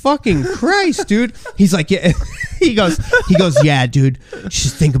 Jesus fucking Christ, dude. He's like, yeah. He goes, yeah, dude.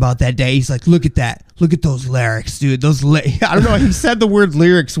 Just think about that day. He's like, look at that. Look at those lyrics, dude. I don't know. He said the word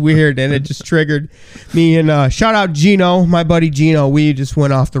lyrics weird, and it just triggered me. And shout out Gino, my buddy Gino. We just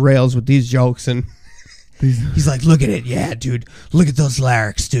went off the rails with these jokes, and he's like, look at it. Yeah, dude. Look at those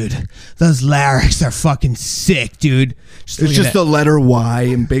lyrics, dude. Those lyrics are fucking sick, dude. It's just the letter Y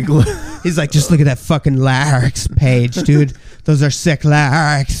in big. He's like, just look at that fucking lyrics page, dude. Those are sick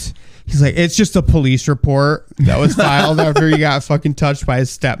lyrics. He's like, it's just a police report that was filed after he got fucking touched by his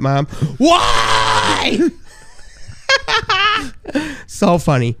stepmom. Why? So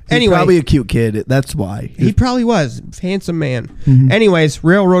funny. He's Anyway, probably a cute kid. That's why. he probably was. Handsome man. Anyways,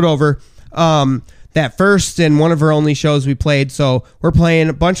 Railroad Over. That first and one of our only shows we played. So we're playing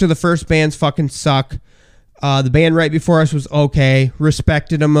a bunch of the first bands fucking suck. The band right before us was okay.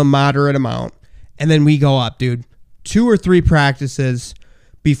 Respected them a moderate amount. And then we go up, dude. 2 or 3 practices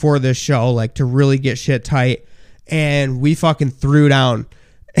before this show, like to really get shit tight. And we fucking threw down.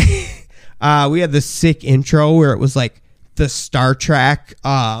 We had this sick intro where it was like the Star Trek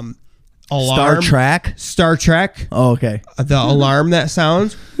alarm. Star Trek? Oh, okay. The alarm that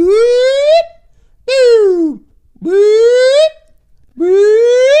sounds.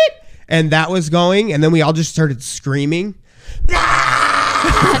 And that was going, and then we all just started screaming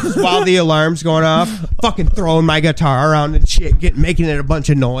while the alarm's going off. Fucking throwing my guitar around and shit, making it a bunch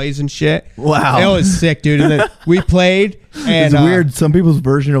of noise and shit. Wow. It was sick, dude. And then we played, and It's weird. Some people's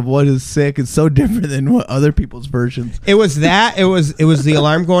version of what is sick is so different than what other people's versions. It was that. It was the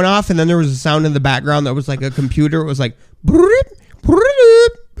alarm going off, and then there was a sound in the background that was like a computer. It was like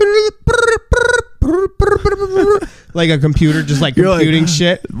like a computer just like computing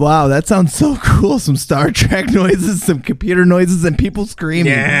shit. Wow, that sounds so cool. Some Star Trek noises, some computer noises, and people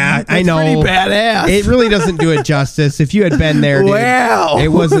screaming. Yeah, That's I know. Pretty badass. It really doesn't do it justice. If you had been there, dude, Wow. it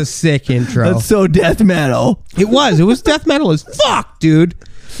was a sick intro. That's so death metal. It was death metal as fuck, dude.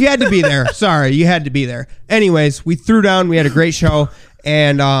 You had to be there. Sorry, you had to be there. Anyways, we threw down. We had a great show,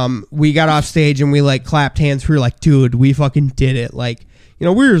 and we got off stage and we like clapped hands. We were like, dude, we fucking did it. Like, you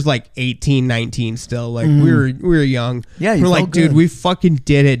know, we were like 18, 19 still. Like we were young. Yeah, you we're like, felt good. dude, we fucking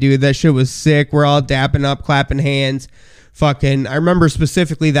did it, dude. That shit was sick. We're all dapping up, clapping hands. Fucking, I remember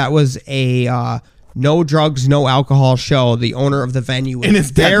specifically that was a no drugs, no alcohol show. The owner of the venue was And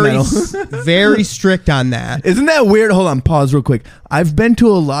it's death very, metal. very strict on that. Isn't that weird? Hold on, pause real quick. I've been to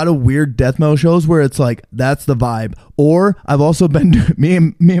a lot of weird death metal shows where it's like that's the vibe. Or I've also been to, me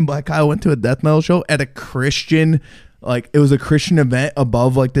and Black Kyle went to a death metal show at a Christian. Like it was a Christian event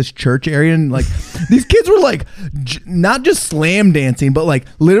above like this church area, and like these kids were like not just slam dancing, but like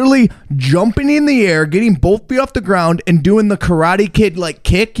literally jumping in the air, getting both feet off the ground, and doing the Karate Kid like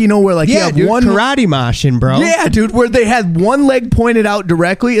kick. You know where like you Yeah, have dude, one karate moshing, bro. Yeah, dude, where they had one leg pointed out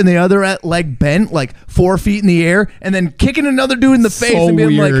directly and the other leg bent like 4 feet in the air, and then kicking another dude in the face So and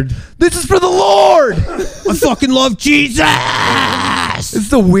being weird. like, "This is for the Lord." I fucking love Jesus. It's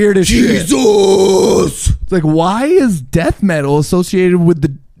the weirdest shit. Jesus. It's like, why is death metal associated with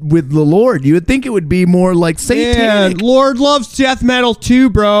the Lord? You would think it would be more like Yeah, satanic. Lord loves death metal too,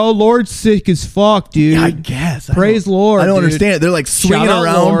 bro. Lord's sick as fuck, dude. I guess. Praise Lord, I don't dude. understand it. They're like swinging Shout out,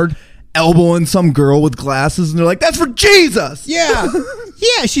 around, Lord. elbowing some girl with glasses, and they're like, "That's for Jesus." Yeah.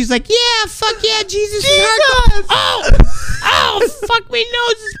 Yeah, she's like, yeah, fuck yeah, Jesus is hardcore. Oh, fuck, my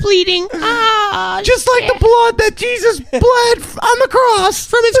nose is bleeding. Ah, Just like the blood that Jesus bled on the cross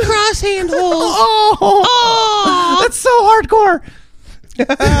from his cross handhold. Oh, that's so hardcore.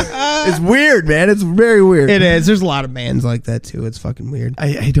 It's weird, man. It's very weird. It is. There's a lot of bands like that too. It's fucking weird.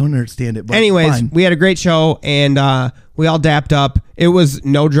 I don't understand it. But Anyways, fine. we had a great show, and we all dapped up. It was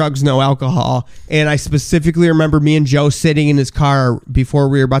no drugs, no alcohol. And I specifically remember me and Joe sitting in his car before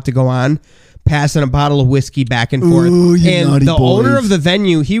we were about to go on, passing a bottle of whiskey back and forth. Ooh, you and naughty the owner boys. of the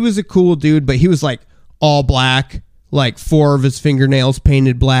venue, he was a cool dude, but he was like all black, like 4 of his fingernails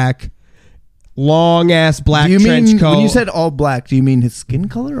painted black, long ass black do you trench mean coat. when you said all black? Do you mean his skin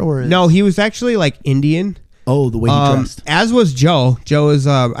color or his, No, he was actually like Indian. Oh, the way he dressed. As was Joe. Joe is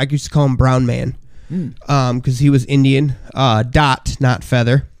I used to call him Brown Man, because he was Indian. Dot, not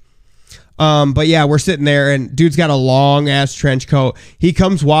feather. But yeah, we're sitting there, and dude's got a long ass trench coat. He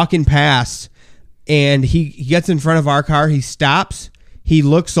comes walking past, and he gets in front of our car. He stops. He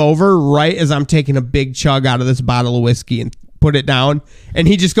looks over right as I'm taking a big chug out of this bottle of whiskey and put it down, and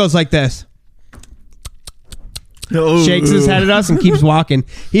he just goes like this. Shakes his head at us and keeps walking.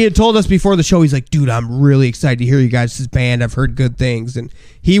 He had told us before the show, he's like, dude, I'm really excited to hear you guys' band. I've heard good things. And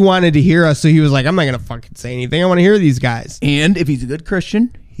he wanted to hear us, so he was like, I'm not going to fucking say anything. I want to hear these guys. And if he's a good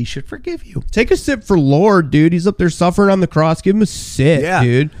Christian, he should forgive you. Take a sip for Lord, dude. He's up there suffering on the cross. Give him a sip,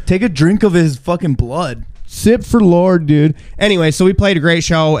 dude. Take a drink of his fucking blood. Sip for Lord, dude. Anyway, so we played a great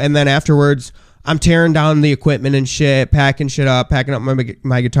show, and then afterwards, I'm tearing down the equipment and shit, packing shit up, packing up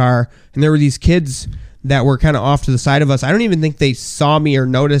my guitar, and there were these kids that were kind of off to the side of us. I don't even think they saw me or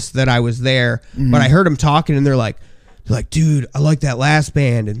noticed that I was there, but I heard them talking, and they're like, They're like, dude, I like that last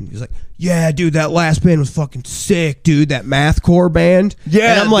band. And he's like, yeah, dude, that last band was fucking sick, dude. That mathcore band.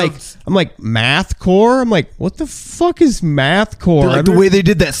 Yeah, And I'm like, mathcore? I'm like, what the fuck is mathcore? Like the way they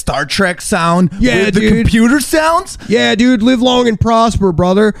did that Star Trek sound. Yeah, with the dude. computer sounds. Yeah, dude, live long and prosper,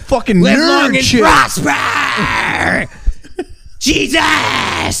 brother. Fucking live nerd long and shit. prosper.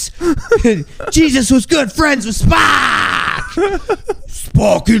 Jesus! Jesus was good friends with Spock!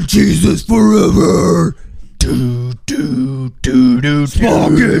 Spock and Jesus forever! Do do do do.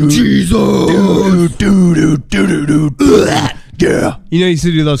 Spock and Jesus! Do do do do do. Yeah. You know, you used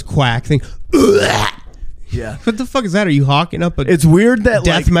to do those quack things. Yeah. What the fuck is that? Are you hawking up a It's weird that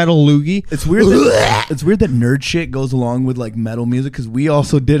death like, metal loogie? It's weird that nerd shit goes along with like metal music, because we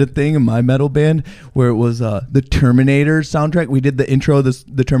also did a thing in my metal band where it was the Terminator soundtrack. We did the intro of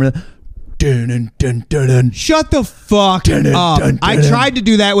the Terminator. Dun, dun, dun, dun, dun. Shut the fuck Dun, dun, up. dun, dun, I dun. tried to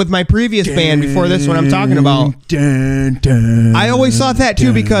do that with my previous band before this one I'm talking about. Dun, dun, I always thought that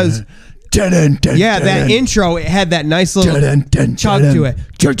too because, dun, dun, dun, yeah, dun, that dun. intro, it had that nice little Dun, dun, chug dun, to dun. it.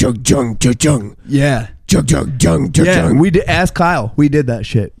 Chug, chug, chung, chug, chung. Yeah. Chug, chug, chung, chug, Yeah. chung. We did. Ask Kyle. We did that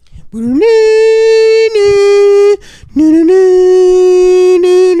shit.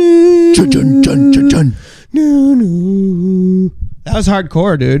 Chun, chun, chun, chun. That was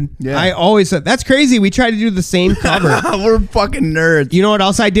hardcore, dude. Yeah. I always said that's crazy. We tried to do the same cover. We're fucking nerds. You know what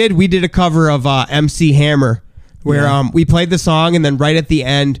else I did? We did a cover of MC Hammer, where Yeah. we played the song and then right at the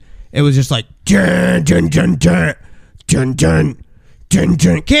end it was just like dun dun dun dun dun dun dun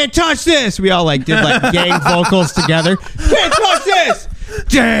dun. Can't touch this. We all like did like gang vocals together. Can't touch this.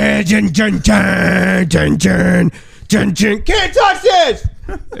 Dun dun dun dun dun dun dun dun. Can't touch this.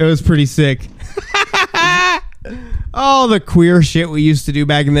 It was pretty sick. Oh, the queer shit we used to do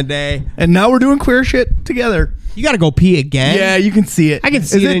back in the day. And now we're doing queer shit together. You got to go pee again. Yeah, you can see it. I can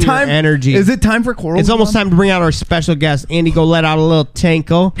see it in your energy. Is it time for Coral? It's almost time to bring out our special guest. Andy, go let out a little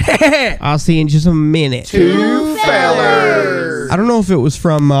tanko. I'll see you in just a minute. Two fellers. I don't know if it was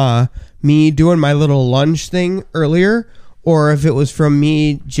from me doing my little lunge thing earlier or if it was from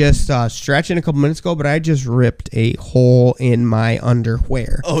me just stretching a couple minutes ago, but I just ripped a hole in my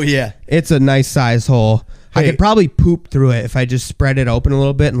underwear. Oh, yeah. It's a nice size hole. I Hey. could probably poop through it if I just spread it open a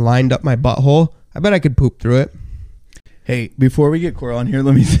little bit and lined up my butthole. I bet I could poop through it. Hey, before we get Coral on here,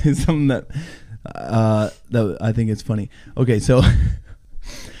 let me say something that I think is funny. Okay, so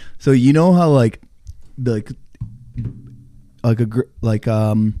you know how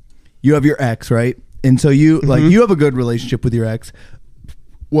you have your ex, right? And so you you have a good relationship with your ex.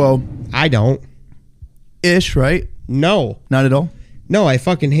 Well, I don't. ish, right? No. Not at all. No, I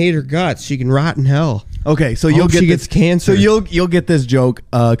fucking hate her guts. She can rot in hell. Okay, so I you'll hope get she this, gets cancer. So you'll get this joke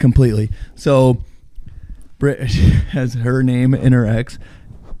completely. So Britt has her name in her ex.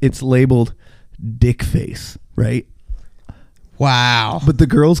 It's labeled Dick Face, right? Wow. But the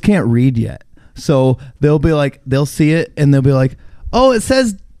girls can't read yet. So they'll see it and they'll be like, "Oh, it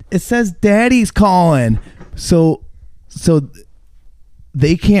says Daddy's calling." So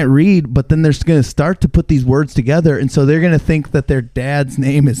they can't read, but then they're going to start to put these words together, and so they're going to think that their dad's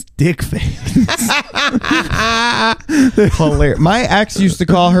name is Dick Face. Hilarious. My ex used to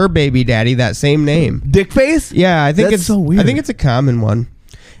call her baby daddy that same name. Dick Face? Yeah, I think That's it's so weird. I think it's a common one.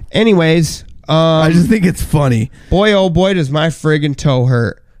 Anyways, I just think it's funny. boy, oh boy, does my friggin' toe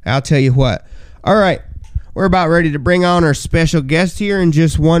hurt. I'll tell you what. All right, we're about ready to bring on our special guest here in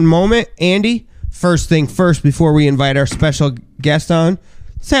just one moment. Andy, first thing first, before we invite our special guest on,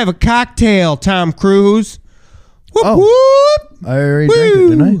 let's have a cocktail, Tom Cruise. Whoop, Oh. whoop. I already drank it,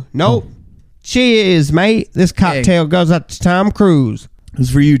 didn't I? Nope. Cheers, mate. This cocktail goes out to Tom Cruise. It's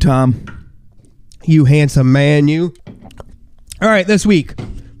for you, Tom. You handsome man, you. All right, this week,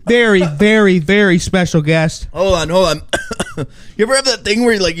 very, very, very special guest. Hold on. You ever have that thing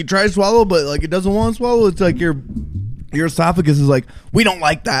where you try to swallow, but it doesn't want to swallow? It's like your esophagus is like, we don't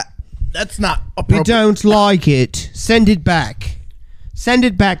like that. That's not We appropriate. don't like it. Send it back. Send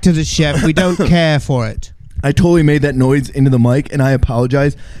it back to the chef. We don't care for it. I totally made that noise into the mic, and I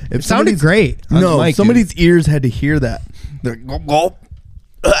apologize. If It sounded somebody's- great on the No, mic, somebody's ears had to hear that. They're like, gulp, gulp.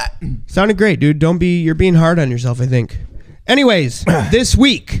 Sounded great, dude. You're being hard on yourself, I think. Anyways, this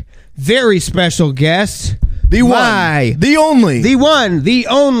week, very special guest. The one, the only, The one, the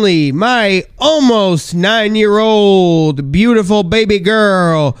only, my almost 9-year-old beautiful baby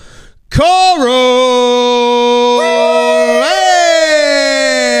girl, Coral.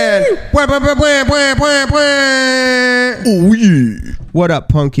 oh yeah. What up,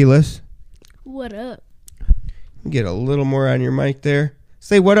 Punkulus? What up? Get a little more on your mic there.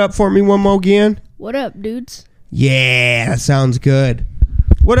 Say what up for me one more again. What up, dudes? Yeah, that sounds good.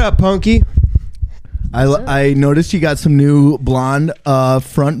 What up, Punky? I noticed you got some new blonde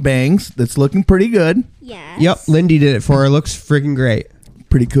front bangs. That's looking pretty good. Yes. Yep, Lindy did it for her. Looks freaking great.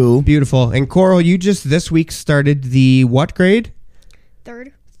 Pretty cool. Beautiful. And Coral, you just this week started the what grade?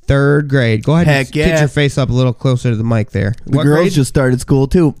 Third grade. Go ahead Heck and yeah. get your face up a little closer to the mic there. The What girls grade? just started school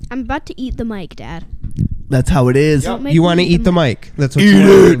too. I'm about to eat the mic, Dad. That's how it is. Don't make You me want to eat the mic. That's what Eat you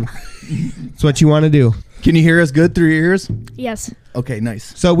want it. to do. That's what you want to do. Can you hear us good through your ears? Yes. Okay,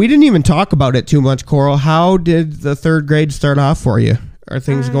 nice. So we didn't even talk about it too much, Coral. How did the third grade start off for you? Are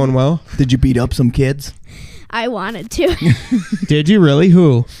things going well? Did you beat up some kids? I wanted to. Did you really?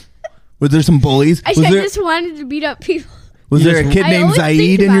 Who? Was there some bullies? I just wanted to beat up people. Was You there a just- kid I named always Zaid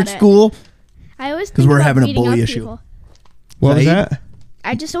think in your about it. school? I always 'Cause think we're about having a beating bully up issue. people. What was Zaid? that?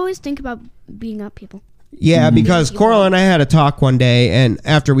 I just always think about beating up people. Yeah, because Coral and I had a talk one day, and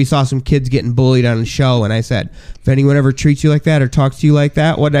after we saw some kids getting bullied on the show, and I said, if anyone ever treats you like that or talks to you like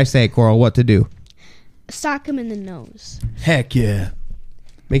that, what did I say, Coral? What to do? Sock him in the nose. Heck yeah.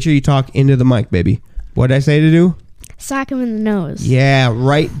 Make sure you talk into the mic, baby. What did I say to do? Sock him in the nose. Yeah,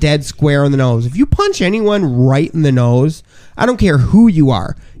 right dead square in the nose. If you punch anyone right in the nose, I don't care who you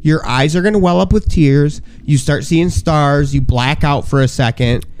are, your eyes are going to well up with tears. You start seeing stars. You black out for a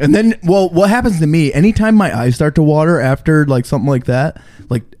second. And then, well, what happens to me, anytime my eyes start to water after like something like that,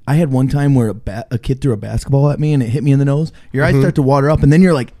 like I had one time where a kid threw a basketball at me and it hit me in the nose. Your eyes start to water up and then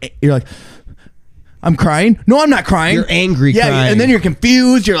you're like, I'm crying. No, I'm not crying. You're angry Yeah, crying. and then you're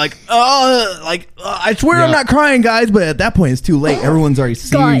confused. You're like, I swear I'm Yeah. not crying, guys. But at that point, it's too late. Everyone's already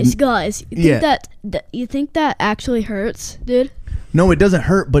seen. Guys, you think that actually hurts, dude? No, it doesn't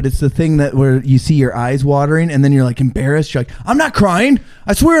hurt, but it's the thing that where you see your eyes watering and then you're like embarrassed. You're like, I'm not crying.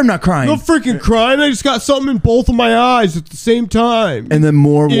 I swear I'm not crying. freaking crying. I just got something in both of my eyes at the same time. And then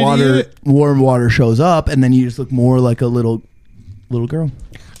more Idiot. warm water shows up, and then you just look more like a little girl.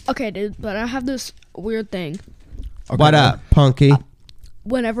 Okay, dude, but I have this weird thing. What up, Punky?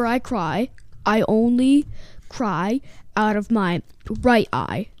 Whenever I cry, I only cry out of my right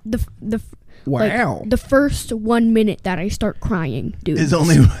eye. Wow. The first 1 minute that I start crying, dude. Is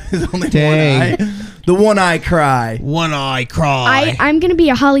only Dang. one eye. The one eye cry. One eye cry. I'm gonna be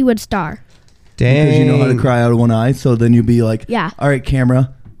a Hollywood star. Dang. Because you know how to cry out of one eye, so then you'd be like, Yeah. all right,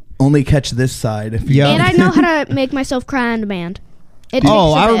 camera, only catch this side. If you Yeah. And I know how to make myself cry on demand. It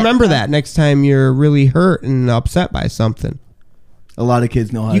Oh, takes a I bit, remember but- that. Next time you're really hurt and upset by something, A lot of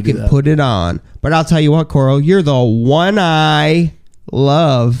kids know how you to do can that. put it on. But I'll tell you what, Coral, you're the one eye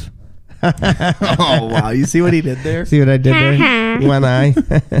love. Oh, wow. You see what he did there? See what I did there? One eye.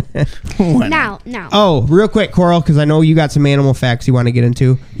 Now. Oh, real quick, Coral, because I know you got some animal facts you want to get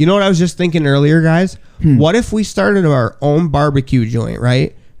into. You know what I was just thinking earlier, guys? What if we started our own barbecue joint,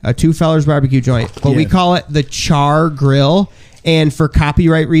 right? A Two Fellers barbecue joint. But we Yeah. call it the Char Grill. And for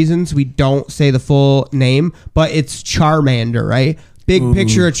copyright reasons, we don't say the full name, but it's Charmander, right? Big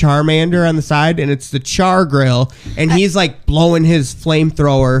picture of Charmander on the side, and it's the Char Grill. And he's like blowing his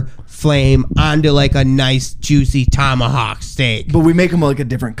flamethrower flame onto like a nice, juicy tomahawk steak. But we make them like a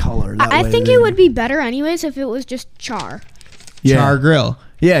different color. That I way think they- it would be better anyways if it was just char. Yeah. Char Grill.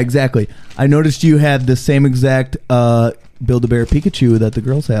 Yeah, exactly. I noticed you had the same exact Build-A-Bear Pikachu that the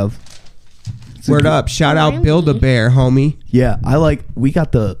girls have. Word up. Shout out Really? Build-A-Bear, homie. Yeah, we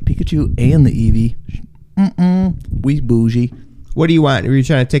got the Pikachu and the Eevee. We bougie. What do you want? Are you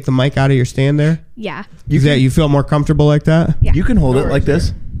trying to take the mic out of your stand there? Yeah. Is that you feel more comfortable like that? Yeah. You can hold it like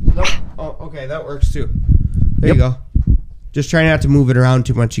this. Oh, okay, that works too. There Yep. you go. Just try not to move it around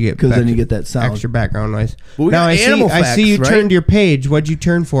too much. You get 'Cause then back- you get that sound. extra background noise. Well, we now got I animal see. I see you facts, right? turned your page. What'd you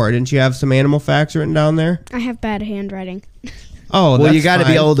turn for? Didn't you have some animal facts written down there? I have bad handwriting. Oh, Well, that's you got to be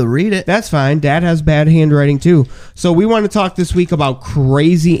fine. able to read it. That's fine. Dad has bad handwriting too. So we want to talk this week about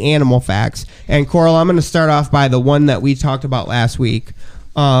crazy animal facts. And Coral, I'm going to start off by the one that we talked about last week.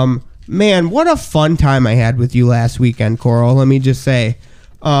 Man, what a fun time I had with you last weekend, Coral. Let me just say.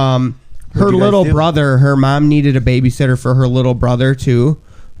 Her you guys little do? brother, her mom needed a babysitter for her little brother too,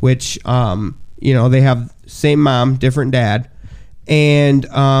 which they have same mom, different dad. And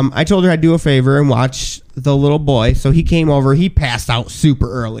I told her I'd do a favor and watch the little boy. So he came over. He passed out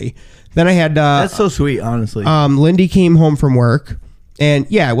super early. Then I had That's so sweet, honestly. Lindy came home from work. And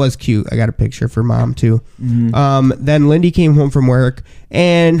yeah, it was cute. I got a picture for mom too. Then Lindy came home from work,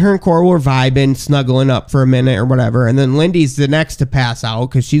 and her and Coral were vibing, snuggling up for a minute or whatever. And then Lindy's the next to pass out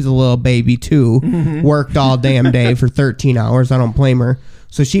because she's a little baby too. Worked all damn day for 13 hours. I don't blame her.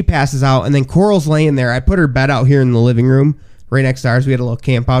 So she passes out, and then Coral's laying there. I put her bed out here in the living room, right next to ours. We had a little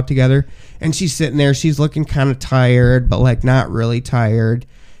camp out together, and she's sitting there. She's looking kind of tired, but like not really tired.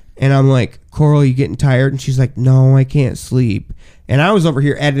 And I'm like, Coral, you getting tired? And she's like, no, I can't sleep. And I was over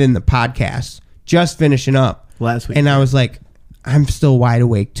here editing the podcast, just finishing up Last week. and I was like, I'm still wide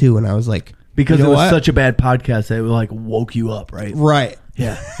awake too, and I was like, because you know it was what? such a bad podcast that it like woke you up, right? Right.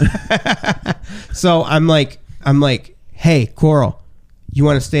 Yeah. So I'm like, hey, Coral, you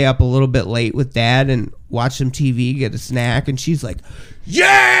want to stay up a little bit late with Dad and watch some TV, get a snack? And she's like,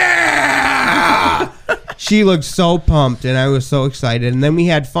 yeah! She looked so pumped, and I was so excited. And then we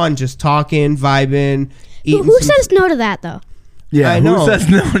had fun just talking, vibing, eating. Who says no to that though? Yeah. I know. Who says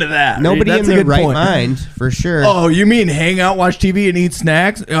no to that? Nobody That's in a their good right point. mind, for sure. Oh, you mean hang out, watch TV, and eat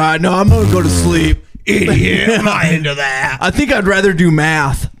snacks? No, I'm going to go to sleep. Idiot. I'm not into that. I think I'd rather do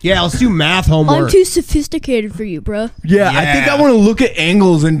math. Yeah, let's do math homework. I'm too sophisticated for you, bro. Yeah, I think Yeah. I want to look at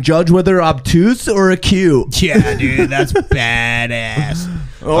angles and judge whether obtuse or acute. Yeah, dude, that's badass.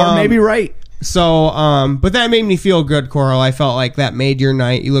 Or maybe right. So, but that made me feel good, Coral. I felt like that made your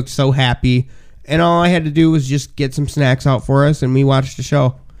night. You looked so happy. And all I had to do was just get some snacks out for us, and we watched the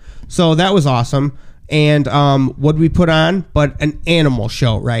show. So that was awesome. And what did we put on? But an animal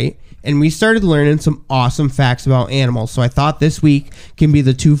show, right? And we started learning some awesome facts about animals. So I thought this week can be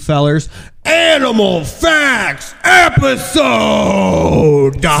the two fellers Animal Facts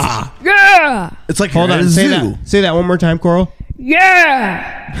episode. Yeah. It's like Hold you're at on, a say zoo. that. Say that one more time, Coral.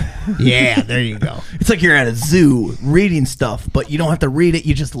 Yeah. Yeah, there you go. It's like you're at a zoo reading stuff, but you don't have to read it.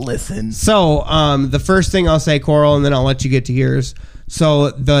 You just listen. So, the first thing I'll say, Coral, and then I'll let you get to yours.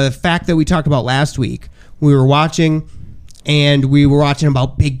 So, the fact that we talked about last week, we were watching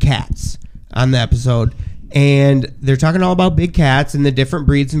about big cats on the episode. And they're talking all about big cats and the different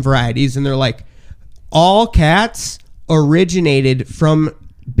breeds and varieties. And they're like, all cats originated from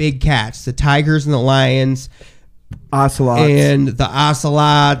big cats, the tigers and the lions, Ocelots. and the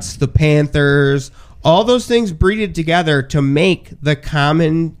ocelots, the panthers, all those things breeded together to make the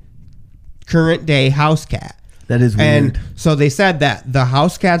common current day house cat. That is weird. And so they said that the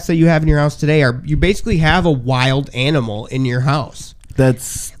house cats that you have in your house today you basically have a wild animal in your house.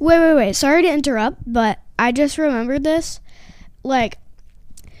 That's Wait. Sorry to interrupt, but I just remembered this. Like,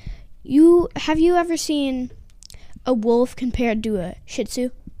 have you ever seen a wolf compared to a Shih Tzu?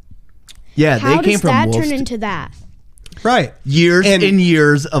 yeah. How they came does from that wolves. turn into that? Right. Years And and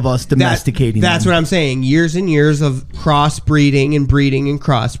years of us domesticating. That's them. what I'm saying. Years and years of crossbreeding and breeding and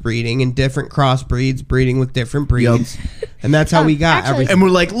crossbreeding and different crossbreeds breeding with different breeds. And that's how we got actually- everything. And we're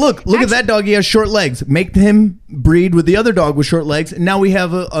like, look at that dog. He has short legs. Make him breed with the other dog with short legs. And now we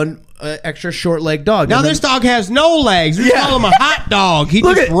have an extra short leg dog. Now And this then- dog has no legs. We Yeah. call him a hot dog. He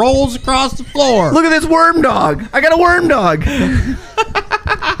Look just at- rolls across the floor. Look at this worm dog. I got a worm dog.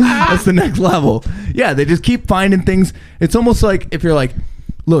 That's the next level. Yeah, they just keep finding things. It's almost like if you're like,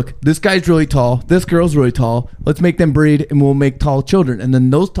 look, this guy's really tall. This girl's really tall. Let's make them breed and we'll make tall children. And then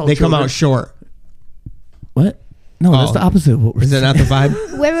those tall They come children. out short. What? No, that's Oh. the opposite of what we're Is that saying. not the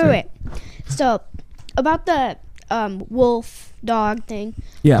vibe? Wait. So, about the wolf dog thing.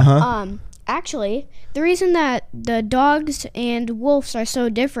 Yeah. Uh-huh. Actually, the reason that the dogs and wolves are so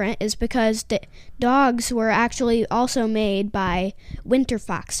different is because the dogs were actually also made by winter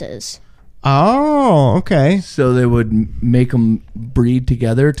foxes. Oh, okay. So they would make them breed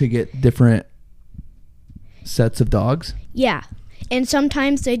together to get different sets of dogs. Yeah. And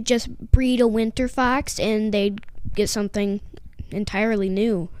sometimes they'd just breed a winter fox and they'd get something entirely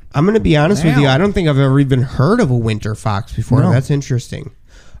new. I'm going to be honest with you. Wow. I don't think I've ever even heard of a winter fox before. No. That's interesting.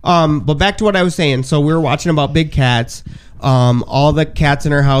 But back to what I was saying. So we were watching about big cats. All the cats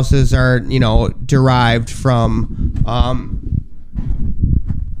in our houses are, derived from.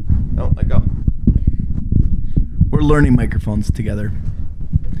 Oh, let go. We're learning microphones together.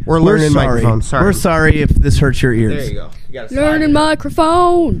 We're learning microphones. Sorry. We're sorry if this hurts your ears. There you go. You gotta slide Learning it.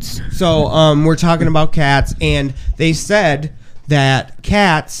 microphones. So we're talking about cats, and they said that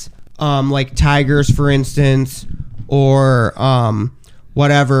cats, like tigers, for instance, or mountain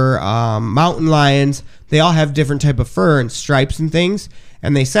lions, they all have different type of fur and stripes and things.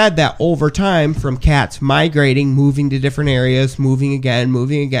 And they said that over time, from cats migrating, moving to different areas, moving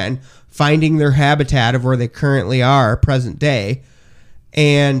again, finding their habitat of where they currently are, present day,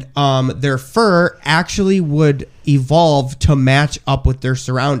 and their fur actually would evolve to match up with their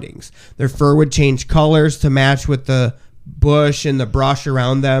surroundings. Their fur would change colors to match with the bush and the brush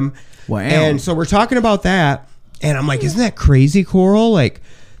around them. Wow. And so we're talking about that, and I'm like, isn't that crazy, Coral? Like,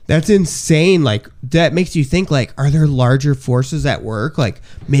 that's insane. Like, that makes you think, like, are there larger forces at work? Like,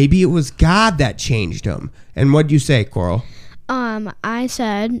 maybe it was God that changed them. And what'd you say, Coral? I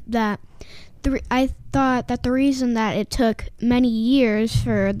said that I thought that the reason that it took many years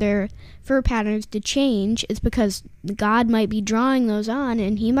for their fur patterns to change is because God might be drawing those on,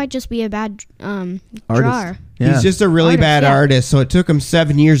 and he might just be a bad drawer. Yeah. He's just a really Artist, bad yeah. artist, so it took him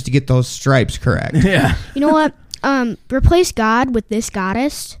 7 years to get those stripes correct. Yeah. You know what? Replace God with this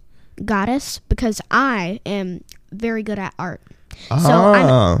goddess, because I am very good at art.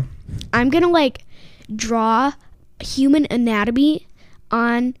 So I'm gonna like draw human anatomy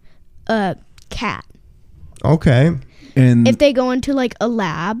on a cat. Okay. And If they go into like a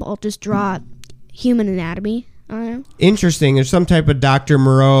lab, I'll just draw human anatomy on it. Interesting. There's some type of Dr.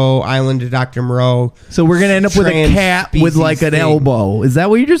 Moreau, Island of Dr. Moreau. so we're gonna end up with a cat with like an Trans-species thing. elbow. Is that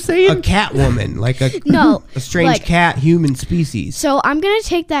what you're just saying? A cat woman, like a No, a strange like- cat human species. So I'm gonna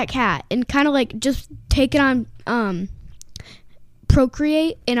take that cat and kind of like just take it on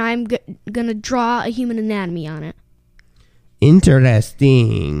Procreate, and I'm gonna draw a human anatomy on it.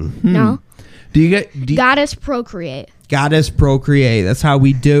 Interesting. No, Do you get? goddess Procreate. Goddess procreate. That's how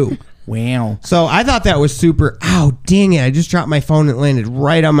we do. Wow. So I thought that was super. Ow, dang it! I just dropped my phone and it landed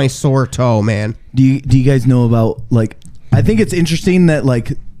right on my sore toe, man. Do you guys know about like? I think it's interesting that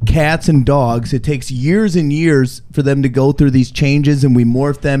like cats and dogs, it takes years and years for them to go through these changes, and we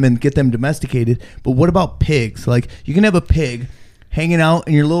morph them and get them domesticated. But what about pigs? Like you can have a pig hanging out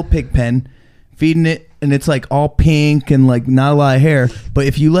in your little pig pen, feeding it, and it's like all pink and like not a lot of hair. But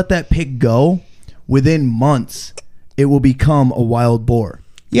if you let that pig go, within months, it will become a wild boar.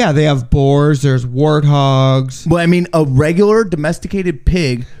 Yeah, they have boars. There's warthogs. Well, I mean, a regular domesticated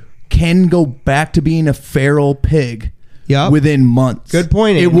pig can go back to being a feral pig Yep. within months. Good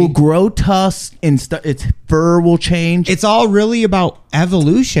point, It Andy. will grow tusks and its fur will change. It's all really about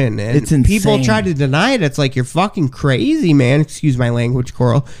evolution, and It's people insane. try to deny it. It's like you're fucking crazy, man. Excuse my language,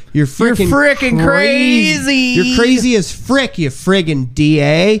 Coral. You're freaking crazy. You're crazy as frick, you friggin'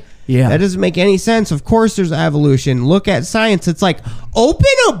 DA. Yeah. That doesn't make any sense. Of course there's evolution. Look at science. It's like, open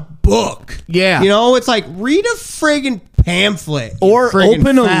a book. Yeah. You know, it's like, read a friggin' pamphlet. you or friggin'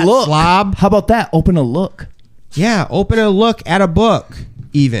 open a fat look. slob. How about that? Open a look. Yeah, open a look at a book,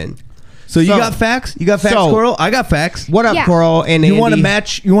 even. So you So- got facts? You got facts, so- Coral? I got facts. What up, Yeah. Coral and You want to Andy?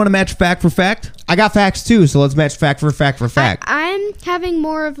 match? You want to match fact for fact? I got facts too, so let's match fact for fact for fact. I'm having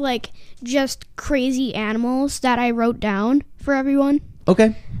more of like just crazy animals that I wrote down for everyone.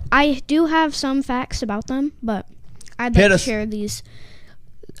 Okay. I do have some facts about them, but I'd Hit like to us. share these.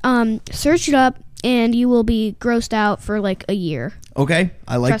 Search it up, and you will be grossed out for like a year. Okay.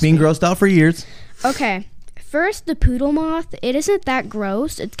 I like Trust being me. grossed out for years. Okay. First, the poodle moth. It isn't that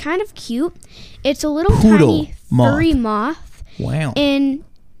gross. It's kind of cute. It's a little Poodle tiny moth. furry moth. Wow. In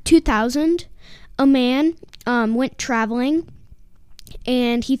 2000, a man went traveling,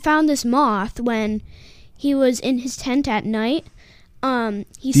 and he found this moth when he was in his tent at night.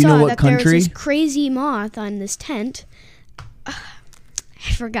 He Do you know saw what that there was country? this crazy moth on this tent.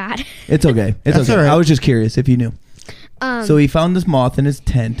 I forgot. It's okay. It's That's okay. all right. I was just curious if you knew. So he found this moth in his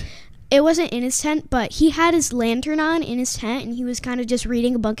tent. It wasn't in his tent, but he had his lantern on in his tent, and he was kind of just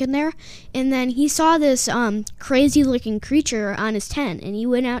reading a book in there. And then he saw this crazy-looking creature on his tent, and he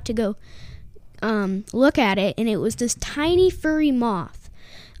went out to go look at it, and it was this tiny furry moth,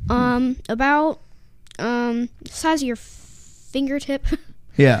 about the size of your fingertip.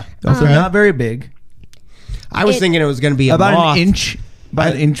 Yeah. So not very big. I was It- thinking it was going to be a About moth. an inch.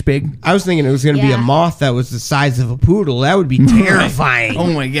 About an inch big. I was thinking it was going to be a Yeah. moth that was the size of a poodle. That would be terrifying.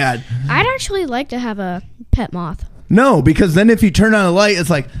 Oh my god. I'd actually like to have a pet moth. No, because then if you turn on a light, it's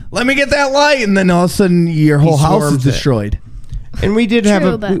like, let me get that light, and then all of a sudden your whole house is swarms it. destroyed. And we did have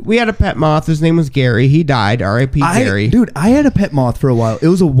True, a but- we had a pet moth. His name was Gary. He died. R.I.P. Gary. Dude, I had a pet moth for a while. It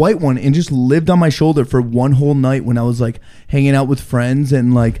was a white one and just lived on my shoulder for one whole night when I was like hanging out with friends,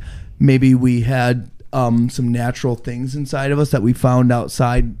 and like maybe we had some natural things inside of us that we found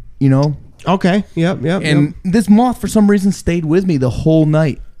outside, you know. Okay. Yep. And this moth for some reason stayed with me the whole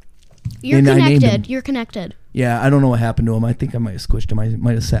night. You're And I named him. connected. You're connected. Yeah, I don't know what happened to him. I think I might have squished him. I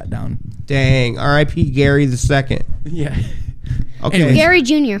might have sat down. Dang. R.I.P. Gary the second. Yeah. Okay. Anyways. Gary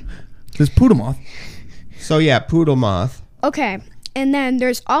Jr. This poodle moth. So yeah, poodle moth. Okay, and then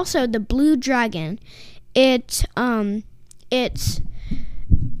there's also the blue dragon. It's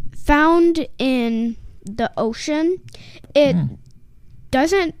found in the ocean. It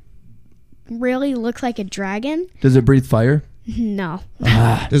doesn't really look like a dragon. Does it breathe fire? No,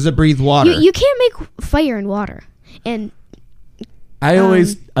 Does it breathe water? you can't make fire in water. And I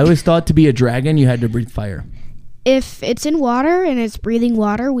always thought to be a dragon you had to breathe fire. if it's in water and it's breathing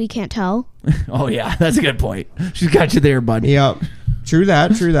water, we can't tell. Oh yeah, that's a good point. She's got you there, bud. Yep. True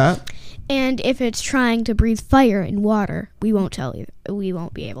that. True that. And if it's trying to breathe fire in water, we won't tell you. We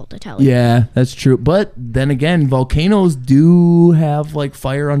won't be able to tell you. Yeah, that's true. But then again, volcanoes do have like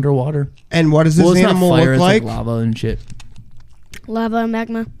fire underwater. And what does this Well, it's not animal fire, look it's like? like lava and shit. Lava and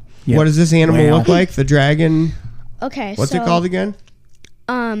magma. Yeah. What does this animal Wow. look like? The dragon. Okay. What's it called again?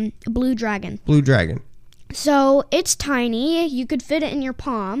 Blue dragon. Blue dragon. So it's tiny. You could fit it in your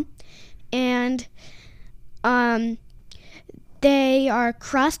palm, and they are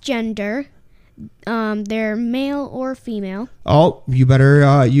cross-gender. They're male or female. Oh, you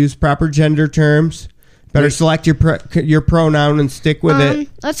better use proper gender terms. Better select your pronoun and stick with it.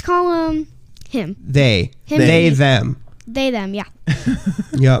 Let's call him him. They. Him. They, them. They, them. Yeah.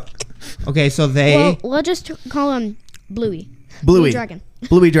 Yep. Okay, so they. Well, we'll just call him Bluey. Bluey. Blue dragon.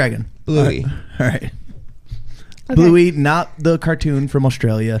 Bluey dragon. Bluey. All right. Okay. Bluey, not the cartoon from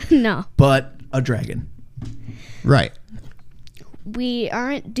Australia, No, but a dragon. Right. we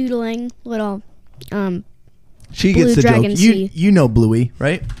aren't doodling little. She Blue gets the dragon joke. sea. You know Bluey,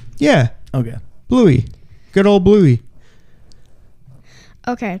 right? Yeah. Okay. Bluey. Good old Bluey.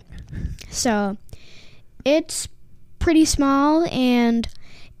 Okay, so it's pretty small and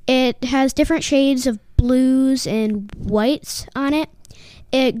it has different shades of blues and whites on it.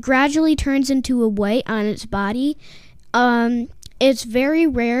 It gradually turns into a white on its body. It's very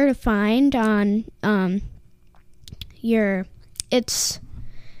rare to find on it's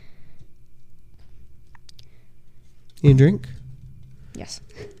You drink? yes.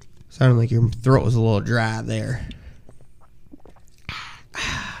 Sounded like your throat was a little dry there.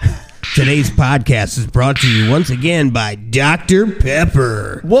 Today's podcast is brought to you once again by Dr.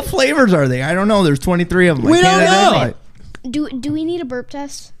 Pepper. What flavors are they? I don't know. There's 23 of them. We I can't don't know. identify. Do we need a burp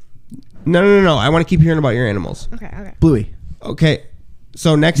test? No. I want to keep hearing about your animals. Okay. Bluey. Okay.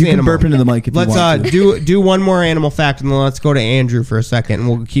 So next You can animal. burp into the mic if Let's you want to. do one more animal fact and then let's go to Andrew for a second and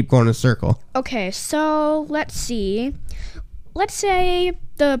we'll keep going in a circle. Okay, so let's see. Let's say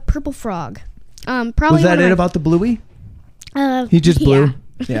the purple frog. Probably Was that one of it my- about the Bluey? Uh, He just yeah. blew?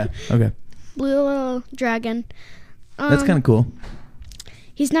 Yeah. Okay. Blue little dragon. That's kind of cool.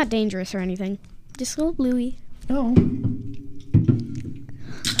 He's not dangerous or anything. Just a little bluey. Oh.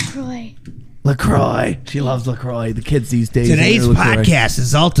 Roy. LaCroix. She loves LaCroix. The kids these days. Today's love LaCroix. podcast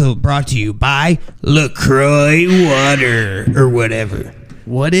is also brought to you by LaCroix Water or whatever.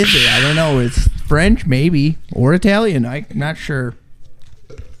 What is it? I don't know. It's French, maybe, or Italian. I'm not sure.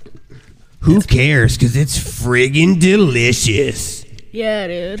 Who cares? Because it's friggin' delicious. Yeah,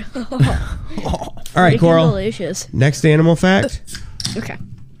 dude. All right, Coral. Delicious. Next animal fact. Okay.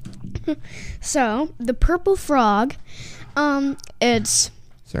 So the purple frog, it's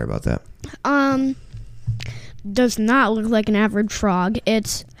Sorry about that. does not look like an average frog.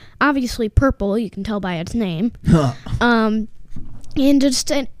 It's obviously purple. You can tell by its name. And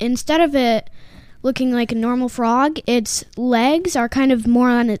instead of it looking like a normal frog, its legs are kind of more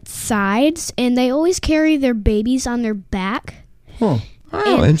on its sides, and they always carry their babies on their back. Huh.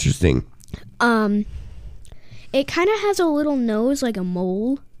 Oh, interesting. It kind of has a little nose like a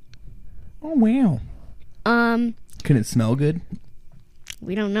mole. Oh, wow. Um, Can it smell good?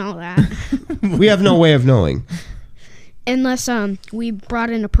 we don't know that. We have no way of knowing. Unless we brought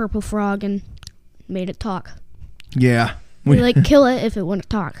in a purple frog and made it talk. Yeah. We like kill it if it wouldn't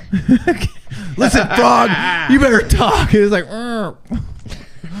talk. Listen, frog, you better talk. It was like,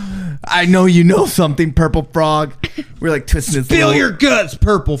 I know you know something, purple frog. We're like twisting its Spill little, your guts,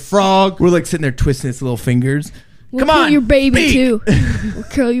 purple frog. We're like sitting there twisting its little fingers. We'll Come kill on, your baby speak. too. We'll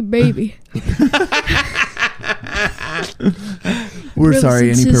kill your baby. We're Brothers sorry,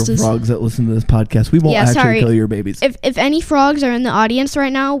 and any purple sisters. frogs that listen to this podcast. We won't Yeah, actually sorry. kill your babies. If any frogs are in the audience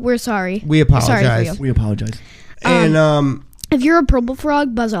right now, we're sorry. We We're sorry for apologize. you. We apologize. And If you're a purple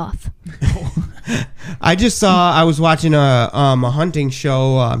frog, buzz off. I just saw I was watching a hunting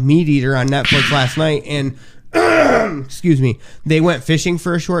show, Meat Eater, on Netflix last night, and excuse me, they went fishing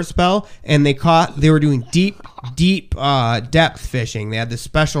for a short spell, and they were doing deep depth fishing. They had this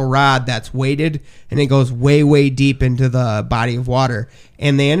special rod that's weighted, and it goes way deep into the body of water.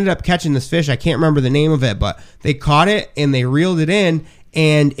 And they ended up catching this fish. I can't remember the name of it, but they caught it and they reeled it in,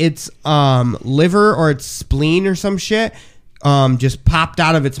 and its liver or its spleen or some shit just popped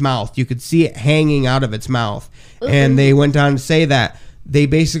out of its mouth. You could see it hanging out of its mouth. And they went on to say that they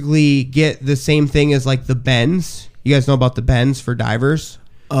basically get the same thing as like the bends. You guys know about the bends for divers?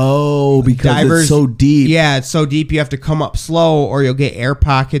 Oh, because it's so deep. Yeah, it's so deep you have to come up slow or you'll get air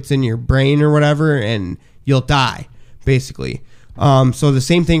pockets in your brain or whatever and you'll die, basically. So the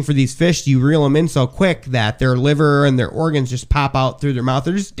same thing for these fish. You reel them in so quick that their liver and their organs just pop out through their mouth.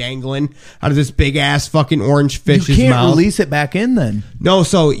 They're just dangling out of this big ass fucking orange fish's You can't mouth. release it back in then. No,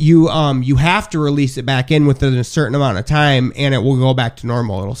 so you have to release it back in within a certain amount of time, and it will go back to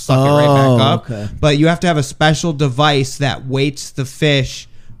normal. It'll suck it right back up. Okay. But you have to have a special device that weights the fish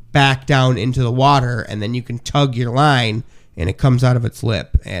back down into the water, and then you can tug your line, and it comes out of its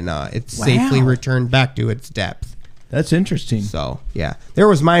lip, and it's safely returned back to its depth. That's interesting. So yeah, there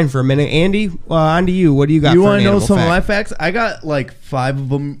was mine for a minute. Andy, on to you. What do you got? You want to know some of my facts? I got like 5 of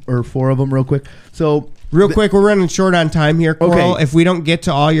them or 4 of them real quick. So real quick, we're running short on time here, Coral. Okay. If we don't get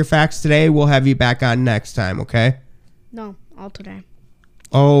to all your facts today, we'll have you back on next time. Okay? No, all today.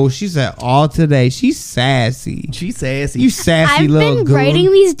 Oh, she said all today. She's sassy. she's sassy. You sassy I've little been goon. writing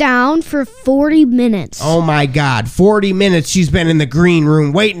these down for 40 minutes. Oh my God, 40 minutes she's been in the green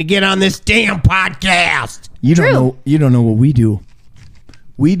room waiting to get on this damn podcast. You don't True. know. You don't know what we do.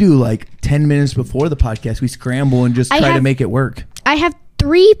 We do like 10 minutes before the podcast. We scramble and just I try to have- make it work. I have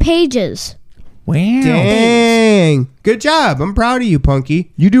 3 pages. Wow. Dang. Good job. I'm proud of you,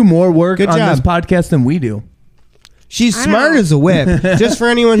 Punky. You do more work Good on job. this podcast than we do. She's I smart know. as a whip. Just for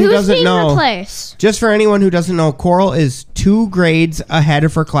anyone who Who's doesn't being know. replaced? Just for anyone who doesn't know, Coral is 2 grades ahead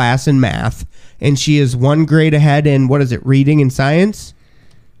of her class in math, and she is 1 grade ahead in, what is it, reading and science?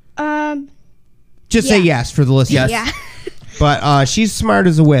 Just say Yeah. yes for the listeners. Yeah. But she's smart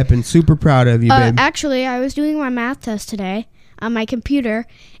as a whip and super proud of you, babe. Actually, I was doing my math test today on my computer,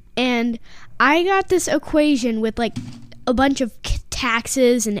 and I got this equation with like a bunch of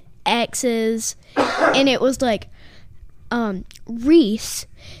taxes and x's, and it was like Reese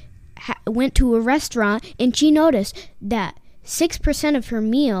went to a restaurant, and she noticed that 6% of her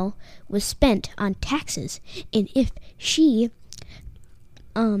meal was spent on taxes, and if she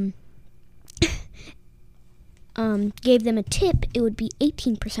gave them a tip, it would be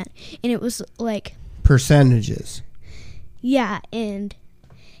 18%, and it was like, Percentages. yeah, and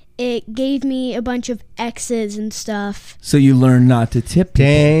it gave me a bunch of X's and stuff. So you learn not to tip people.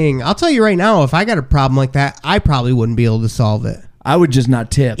 Dang. I'll tell you right now, if I got a problem like that, I probably wouldn't be able to solve it. I would just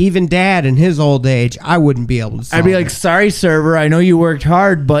not tip. Even Dad in his old age, I wouldn't be able to solve I'd be like, it. sorry, server. I know you worked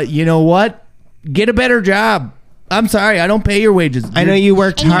hard, but you know what? Get a better job. I'm sorry. I don't pay your wages. I know you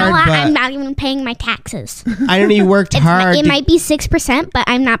worked And you know hard, what? but I'm not even paying my taxes. I know you worked hard. It might be 6%, but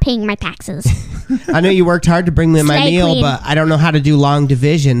I'm not paying my taxes. I know you worked hard to bring me my Slay meal, queen. but I don't know how to do long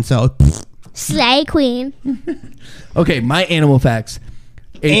division. So, Slay queen. Okay, my animal facts.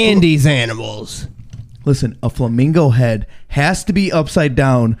 Andy's animals. Listen, a flamingo head has to be upside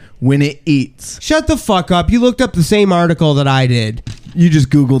down when it eats. Shut the fuck up. You looked up the same article that I did. You just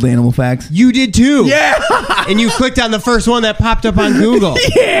Googled animal facts. You did too. Yeah. And you clicked on the first one that popped up on Google.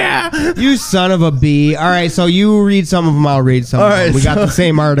 Yeah. You son of a bee. All right, so you read some of them, I'll read some All of them. right, We got so- the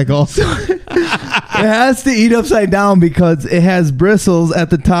same article. It has to eat upside down because it has bristles at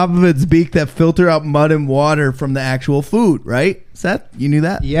the top of its beak that filter out mud and water from the actual food, right? Seth, you knew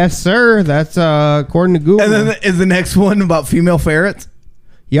that? Yes, sir. That's according to Google. And then is the next one about female ferrets?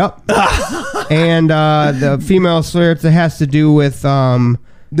 Yep. And the female ferrets, it has to do with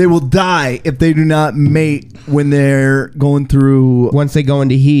They will die if they do not mate when they're going through. once they go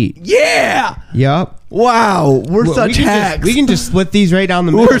into heat. Yeah! Yep. Wow, we're Well, such hacks. we can just split these right down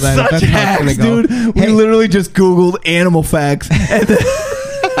the middle. We're then, if such that's how it's hacks, gonna go. dude. We Hey, literally just Googled animal facts. And then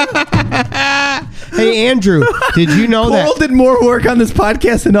hey, Andrew, did you know Coral that did more work on this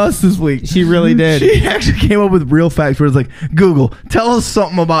podcast than us this week. she really did? She actually came up with real facts where it's like, Google, tell us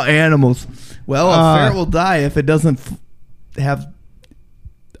something about animals. Well, a ferret will die if it doesn't have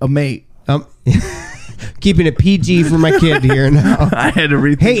a mate. Keeping it PG for my kid here now. I had to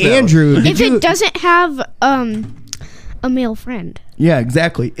read. Hey, Andrew, did If you? it doesn't have a male friend. Yeah,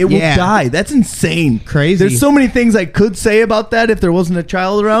 exactly. It will Yeah. die. That's insane. Crazy. There's so many things I could say about that if there wasn't a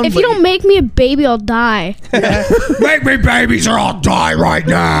child around. If you don't make me a baby, I'll die. Make me babies or I'll die right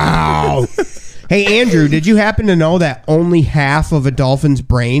now. Hey, Andrew, did you happen to know that only half of a dolphin's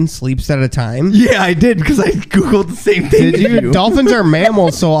brain sleeps at a time? Yeah, I did because I Googled the same thing. Did you? Dolphins are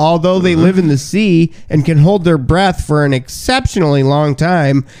mammals, so although they live in the sea and can hold their breath for an exceptionally long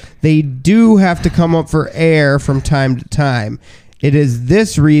time, they do have to come up for air from time to time. It is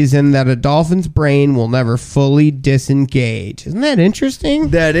this reason that a dolphin's brain will never fully disengage. Isn't that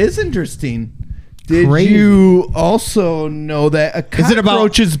interesting? That is interesting. Did Crazy. you also know that a Is it about-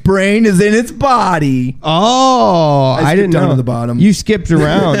 cockroach's brain is in its body? Oh, I skipped didn't down know. to the bottom. You skipped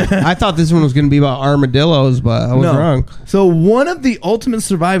around. I thought this one was going to be about armadillos, but I was wrong. So one of the ultimate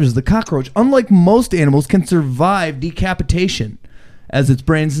survivors, the cockroach, unlike most animals, can survive decapitation, as its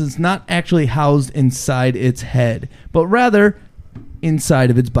brain is not actually housed inside its head, but rather inside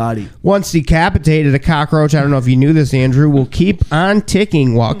of its body. Once decapitated, a cockroach, I don't know if you knew this, Andrew, will keep on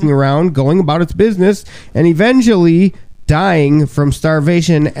ticking, walking around, going about its business, and eventually dying from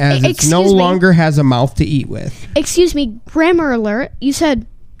starvation as it no Excuse me. longer has a mouth to eat with. Excuse me, grammar alert. You said,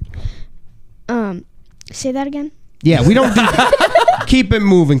 say that again? Yeah, we don't do... Keep it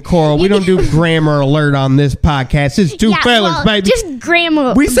moving, Coral. We don't do grammar alert on this podcast. It's two fellas, baby. Just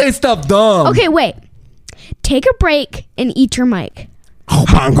grammar. We say stuff dumb. Okay, wait. Take a break and eat your mic.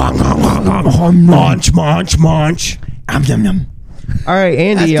 Munch, munch, munch. Yum, yum. All right,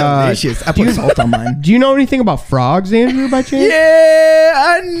 Andy. That's delicious. I put salt on mine. Do you know anything about frogs, Andrew, by chance? Yeah,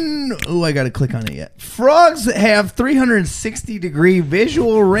 I gotta click on it yet. Frogs have 360-degree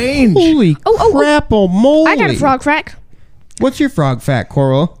visual range. Holy crap-o-moly. I got a frog fact. What's your frog fact,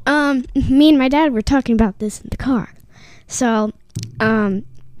 Coral? Me and my dad were talking about this in the car. So, I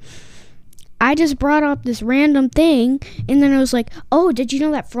just brought up this random thing, and then I was like, oh, did you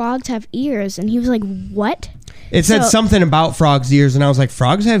know that frogs have ears? And he was like, what? It said something about frogs' ears, and I was like,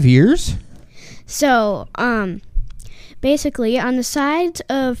 frogs have ears? So, basically, on the sides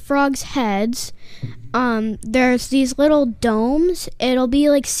of frogs' heads, there's these little domes. It'll be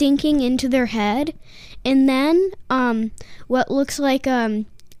like sinking into their head. And then, what looks like a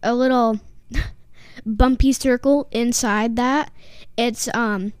little bumpy circle inside that, it's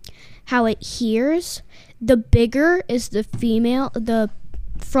how it hears. The bigger is the female. The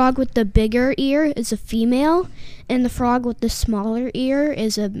frog with the bigger ear is a female, and the frog with the smaller ear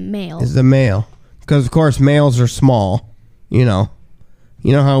is a male. Is the male. Because, of course, males are small. You know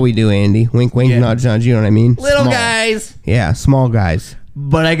how we do, Andy. Wink, wink, nudge, nudge. You know what I mean? Little Small. guys. Yeah, small guys.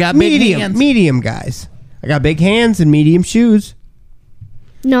 But I got big hands. Medium guys. I got big hands and medium shoes.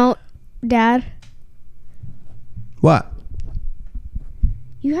 No, Dad, What?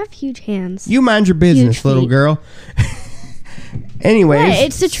 you have huge hands. You mind your business, Huge little feet. girl. Anyways, What?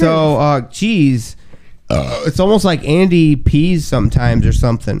 It's the truth. So, geez, it's almost like Andy pees sometimes or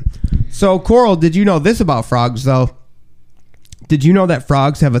something. So, Coral, did you know this about frogs, though? Did you know that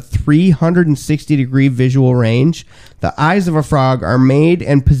frogs have a 360-degree visual range? The eyes of a frog are made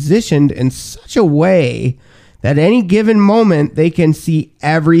and positioned in such a way that at any given moment they can see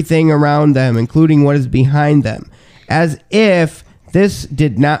everything around them, including what is behind them, as if this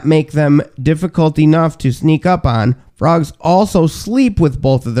did not make them difficult enough to sneak up on. Frogs also sleep with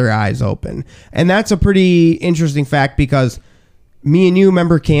both of their eyes open. And that's a pretty interesting fact because me and you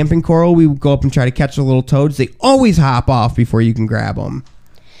remember camping, Coral? We would go up and try to catch the little toads. They always hop off before you can grab them.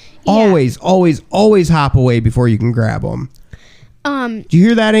 Yeah. Always, always, always hop away before you can grab them. Did you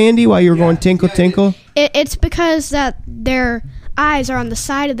hear that, Andy, while you were going tinkle, tinkle? It's because that their eyes are on the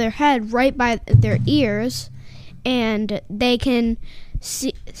side of their head, right by their ears, and they can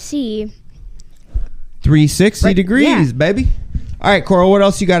see 360 Right, degrees, yeah. baby. All right, Coral, what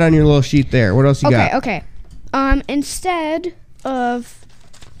else you got on your little sheet there? What else you got? Okay. Instead of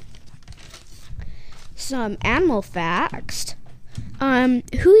some animal facts,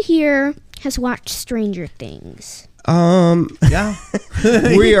 who here has watched Stranger Things? Yeah.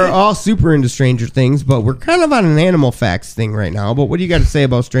 We are all super into Stranger Things, but we're kind of on an animal facts thing right now. But what do you got to say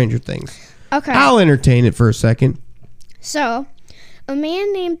about Stranger Things? Okay. I'll entertain it for a second. So, a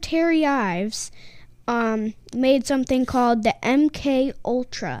man named Terry Ives made something called the MK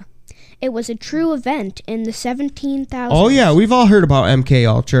Ultra. It was a true event in the 17,000s. Oh yeah, we've all heard about MK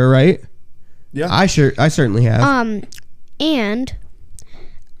Ultra, right? Yeah. I certainly have. And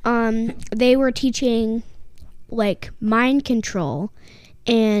they were teaching like mind control,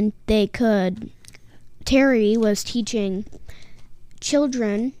 and Terry was teaching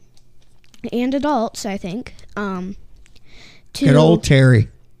children and adults, I think, to Good old Terry.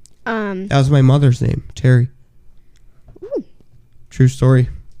 That was my mother's name, Terry. Ooh. True story.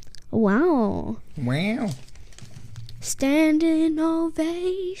 Wow. Wow. Standing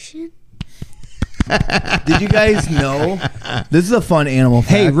ovation. Did you guys know? This is a fun animal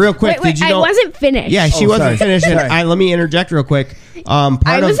fact. Hey, real quick, Wait, did you I know? wasn't finished. Yeah, she Oh, wasn't sorry. finished. And Sorry. let me interject real quick. I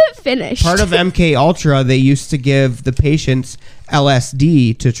wasn't finished. Part of MK Ultra, they used to give the patients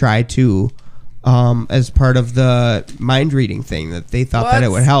LSD to try to, as part of the mind reading thing that they thought that it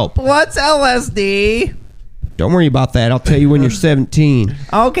would help. What's LSD? Don't worry about that. I'll tell you when you're 17.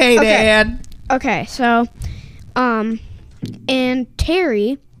 Okay, Dad. Okay, so, and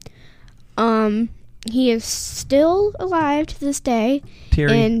Terry, he is still alive to this day.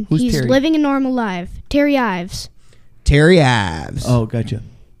 Terry? And Who's he's Terry? living a normal life. Terry Ives. Terry Ives. Oh, gotcha.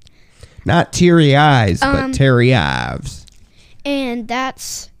 Not teary eyes, but Terry Ives. And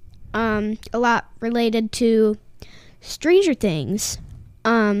that's, a lot related to Stranger Things.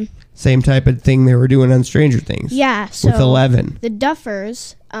 Same type of thing they were doing on Stranger Things. Yeah, so With 11. the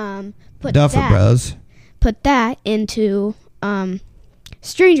Duffers put Duffer that Bros. put that into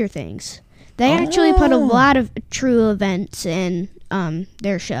Stranger Things. They actually put a lot of true events in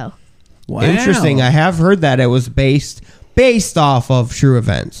their show. Wow. Interesting. I have heard that it was based off of true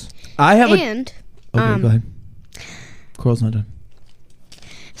events. I have And Okay, go ahead. Coral's not done.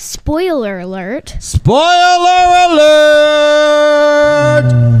 spoiler alert. Spoiler alert!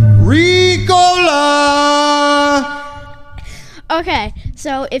 Ricola! Okay,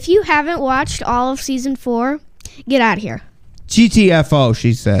 so if you haven't watched all of season 4, get out of here. GTFO,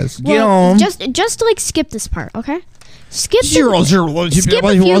 she says. Get on. Just like skip this part, okay? Skip Skip a few minutes, okay? Skip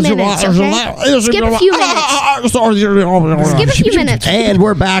a few minutes. Skip a few minutes. And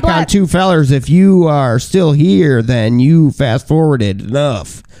we're back on But- Two Fellers. If you are still here, then you fast forwarded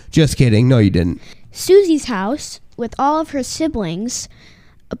enough. Just kidding. No, you didn't. Susie's house with all of her siblings.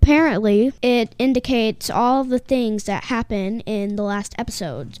 Apparently, it indicates all of the things that happen in the last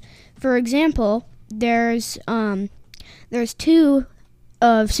episode. For example, there's 2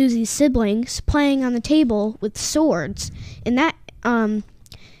 of Susie's siblings playing on the table with swords, and that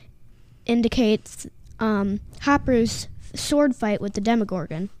indicates Hopper's sword fight with the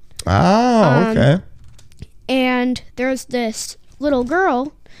Demogorgon. Oh, okay. And there's this little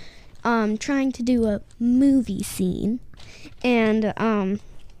girl trying to do a movie scene, and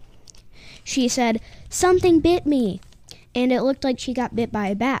she said, "Something bit me," and it looked like she got bit by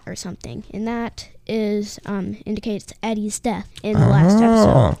a bat or something, and that is indicates Eddie's death in the last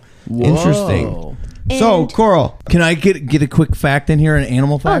episode. Oh, interesting. Whoa. So, And- Coral. Can I get a quick fact in here, an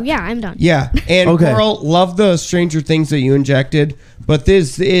animal Oh fact? yeah, I'm done. Yeah, and Okay. Coral, love the Stranger Things that you injected, but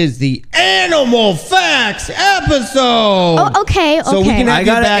this is the Animal Facts episode. Oh, okay. So we can have you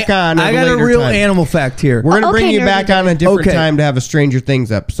back on. I at got a later real time. animal fact here. We're gonna Oh, bring okay, you nerdy back day. on a different Okay. time to have a Stranger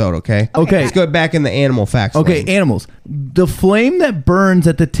Things episode. Okay. Okay. Let's go back in the Animal Facts. Okay, lane. animals. The flame that burns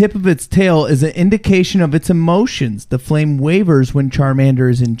at the tip of its tail is an indication of its emotions. The flame wavers when Charmander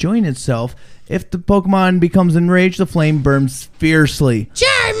is enjoying itself. If the Pokemon becomes enraged, the flame burns fiercely.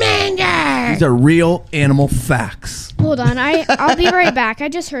 Charmander. These are real animal facts. Hold on, I'll be right back. I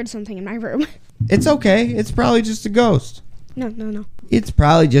just heard something in my room. It's okay. It's probably just a ghost. No. It's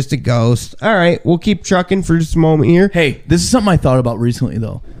probably just a ghost. All right, we'll keep trucking for just a moment here. Hey, this is something I thought about recently,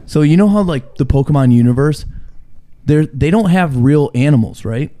 though. So you know how, like, the Pokemon universe, they don't have real animals,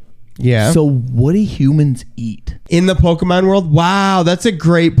 right? Yeah. So what do humans eat? In the Pokemon world, wow, that's a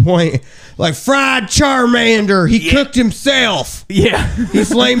great point. Like fried Charmander, he cooked himself. Yeah. He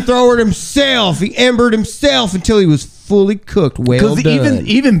flamethrowered himself. He embered himself until he was fully cooked. Well Because done.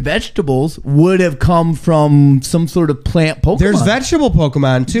 even vegetables would have come from some sort of plant Pokemon. There's vegetable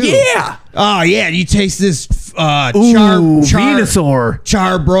Pokemon too. Yeah. Oh yeah, you taste this Ooh, Venusaur.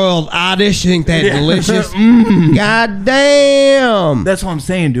 charbroiled oddish. You think that delicious? God damn. That's what I'm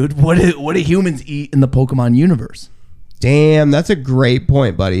saying, dude. What do humans eat in the Pokemon universe? Damn, that's a great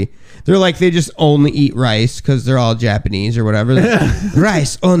point, buddy. They're like, they just only eat rice because they're all Japanese or whatever.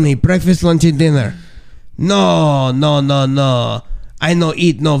 Rice only, breakfast, lunch, and dinner. No. I no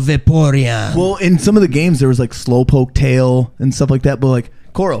eat no Vaporeon. Well, in some of the games, there was like Slowpoke tail and stuff like that. But like,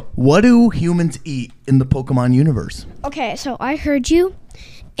 Coral, what do humans eat in the Pokemon universe? Okay, so I heard you,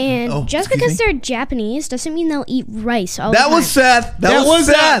 and Oh, just excuse because me? they're Japanese doesn't mean they'll eat rice all That the was time. Seth. that was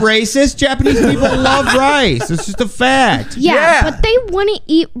Seth. not racist. Japanese people love rice. It's just a fact. Yeah, Yeah. but they want to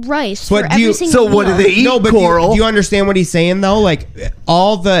eat rice But for do every you- single So what do meal. they eat? No, but Coral. do you understand what he's saying though? Like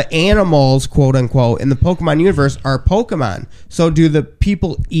all the animals, quote unquote, in the Pokemon universe are Pokemon. So do the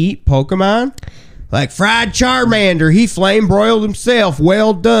people eat Pokemon? Like fried Charmander, he flame broiled himself.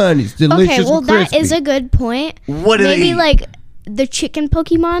 Well done. It's delicious. Okay, well and that crispy. is a good point. What do they Maybe eat? like the chicken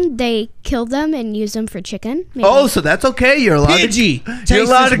Pokemon, they kill them and use them for chicken. Maybe. Oh, so that's okay. You're allowed Pidgey. to. You're Taste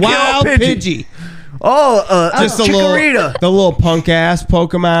allowed this to kill wild Pidgey. Pidgey. Oh, Just the Chikorita. little punk ass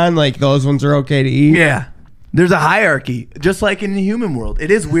Pokemon, like those ones are okay to eat. Yeah. There's a hierarchy, just like in the human world.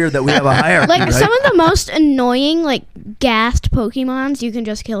 It is weird that we have a hierarchy, like right? some of the most annoying, like gassed Pokemons, you can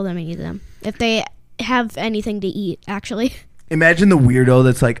just kill them and eat them if they have anything to eat. Actually, Imagine the weirdo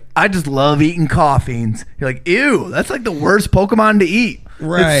that's like, I just love eating coffins. You're like, ew, that's like the worst Pokemon to eat.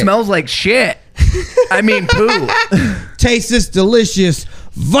 Right. It smells like shit. I mean, poo. Taste this delicious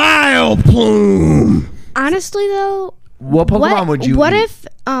Vileplume. honestly though, What Pokemon would you What eat? if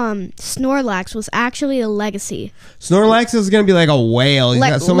Snorlax was actually a legacy? Snorlax is gonna be like a whale. He's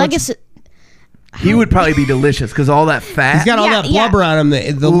got so much. legacy. He would probably be delicious because all that fat. He's got all Yeah, that blubber on him.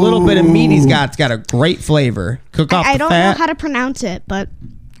 The little bit of meat he's got, it's got a great flavor. Cook off I the don't fat. know how to pronounce it, but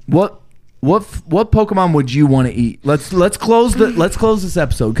what? What Pokemon would you want to eat? Let's close this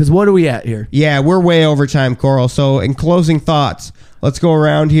episode because what are we at here? Yeah, we're way over time, Coral. So, in closing thoughts, let's go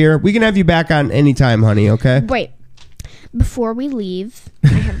around here. We can have you back on anytime, honey, okay? Wait. Before we leave, I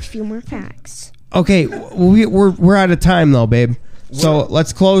have a few more facts. Okay, we're out of time, though, babe. So,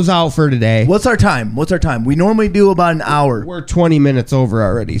 let's close out for today. What's our time? We normally do about an hour. We're 20 minutes over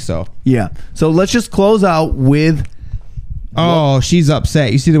already, so. Yeah. So, let's just close out with... Oh, she's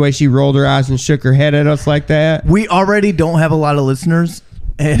upset. You see the way she rolled her eyes and shook her head at us like that? We already don't have a lot of listeners,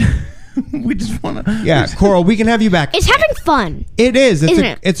 and we just want to... Yeah, Coral, we can have you back. It's having fun. It is. Isn't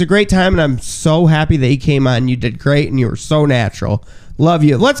it? It's a great time, and I'm so happy that you came on. You did great, and you were so natural. Love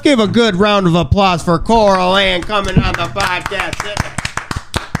you. Let's give a good round of applause for Coral Ann coming on the podcast.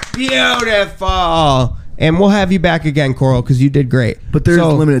 Beautiful. And we'll have you back again, Coral, because you did great. But there's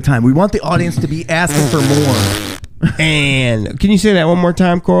limited time. We want the audience to be asking for more. And can you say that one more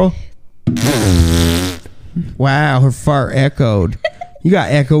time, Coral? Wow, her fart echoed. You got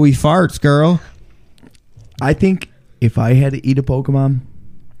echoey farts, girl. I think if I had to eat a Pokemon,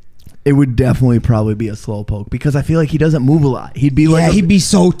 it would definitely probably be a Slowpoke because I feel like he doesn't move a lot. He'd be like he'd be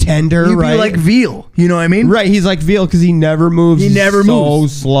so tender, he'd right? be like Veal. You know what I mean? Right, he's like Veal because he never moves. He never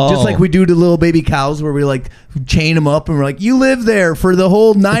moves. So slow. Just like we do to little baby cows where we like chain them up and we're like, you live there for the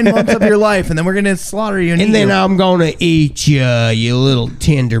whole 9 months of your life and then we're going to slaughter you. And then I'm going to eat you little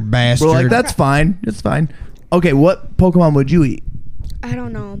tender bastard. We're like, that's fine. It's fine. Okay, what Pokemon would you eat? I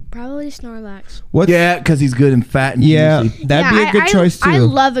don't know. Probably Snorlax. Yeah, because he's good and fat and juicy. That'd be a good choice too. I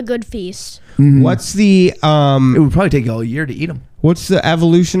love a good feast. Mm-hmm. What's the It would probably take you all year to eat him. What's the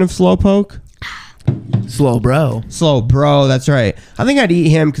evolution of Slowpoke? Slow bro. Slow bro, that's right. I think I'd eat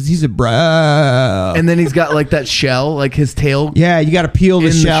him because he's a bro. And then he's got like that shell, like his tail. Yeah, you got to peel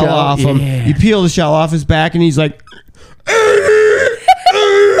the shell off him. Yeah. You peel the shell off his back, and he's like,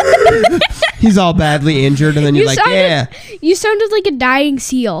 he's all badly injured, and then you're like, yeah. You sounded like a dying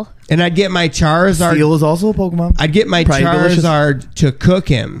seal. And I'd get my Charizard. Seal is also a Pokemon. I'd get my Probably Charizard to cook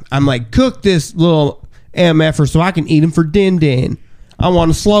him. I'm like, cook this little MFer so I can eat him for Din Din. I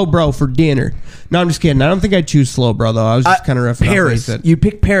want a slow bro for dinner. No, I'm just kidding. I don't think I'd choose slow bro though. I was just kind of riffing Paris. off. You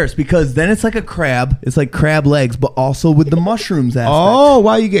pick Paris because then it's like a crab. It's like crab legs, but also with the mushrooms aspect. Oh,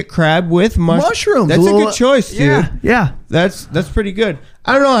 wow, you get crab with mushrooms. That's a good choice, dude. Yeah. That's pretty good.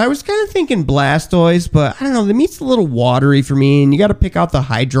 I don't know. I was kind of thinking Blastoise, but I don't know. The meat's a little watery for me, and you got to pick out the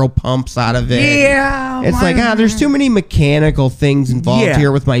hydro pumps out of it. Yeah. It's like, there's too many mechanical things involved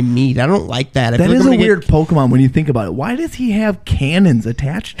here with my meat. I don't like that. I That feel like is I'm a gonna weird Pokemon when you think about it. Why does he have cannons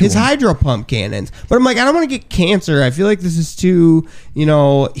attached to his him? hydro pump cannons. But I'm like, I don't want to get cancer. I feel like this is too,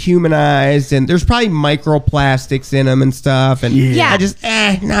 humanized, and there's probably microplastics in them and stuff. And Yeah. I just,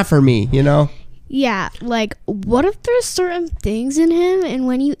 not for me, Yeah, like, what if there's certain things in him, and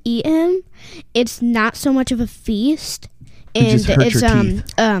when you eat him, it's not so much of a feast, and just hurt it's your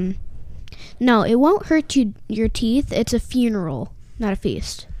teeth. No, it won't hurt your teeth. It's a funeral, not a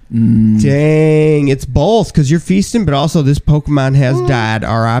feast. Dang, it's both because you're feasting, but also this Pokemon has died.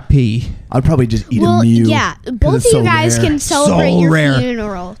 R.I.P. I'd probably just eat Well, a Mew. yeah, 'cause both of it's you so guys rare. can celebrate So your rare.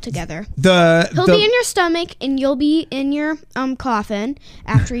 funeral together. The He'll be in your stomach, and you'll be in your coffin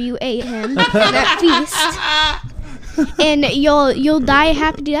after you ate him at feast, and you'll die a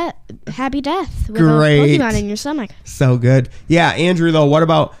happy death with Great. a Pokemon in your stomach. so good. Yeah, Andrew. Though, what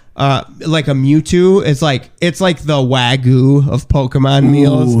about like a Mewtwo? It's like the Wagyu of Pokemon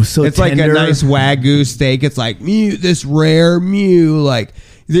meals. so it's like tender. a nice Wagyu steak. It's like this rare Mew. Like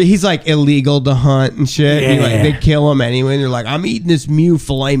he's like illegal to hunt and shit. And Yeah. they kill him anyway. And they're like, I'm eating this Mew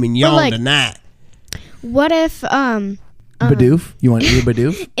filet mignon like- tonight. What if Bidoof? You want to eat a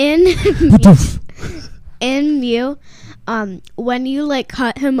Bidoof? in Mew, when you like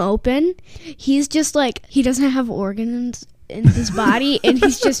cut him open, he's just like he doesn't have organs in his body, and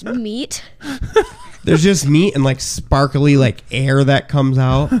he's just meat. There's just meat and like sparkly like air that comes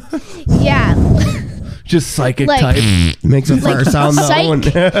out. Yeah, Just psychic Like- type. Makes a fire sound though.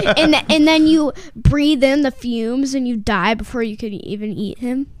 psych. and then you breathe in the fumes, and you die before you can even eat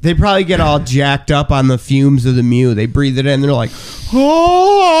him. They probably get all jacked up on the fumes of the Mew. They breathe it in. They're like,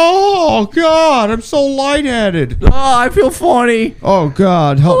 oh, God, I'm so lightheaded. Oh, I feel funny. Oh,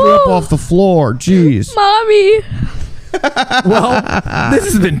 God, help me up off the floor. Jeez. Mommy. Well, this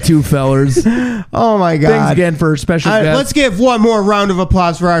has been two fellers. Oh, my God. Thanks again for a special All right, guest. let's give one more round of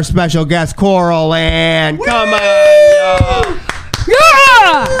applause for our special guest, Coral Ann. Come on, yo.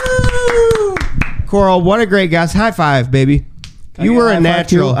 Yeah. Coral, what a great guest. High five, baby. You were a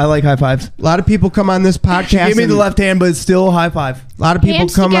natural. I like high fives. A lot of people come on this podcast. Give me the and- left hand, but it's still high five. A lot of people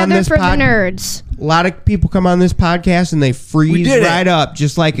Hands come on together this for the podcast. nerds. A lot of people come on this podcast and they freeze did it. right up,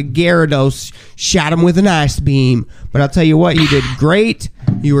 just like a Gyarados shot him with an ice beam. But I'll tell you what, you did great.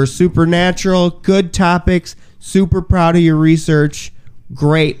 You were supernatural. Good topics. Super proud of your research.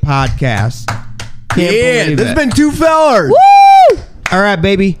 Great podcast. Can't Yeah, believe there's it. been 2 fellers. All right,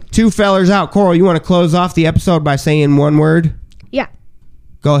 baby. 2 fellers out. Coral, you want to close off the episode by saying one word? Yeah.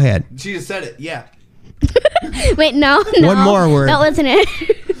 Go ahead. She just said it. Yeah. Wait, no. One more word. That wasn't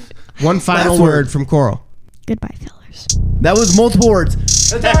it. One final Last word word. from Coral. Goodbye, fellers. That was multiple words.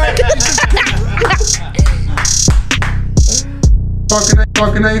 That's all right.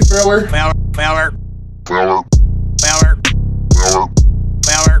 Fucking A, feller. Feller. Feller. Feller. Feller. Feller.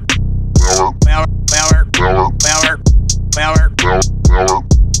 Feller. Feller. Feller. Feller. Feller. Feller. Feller.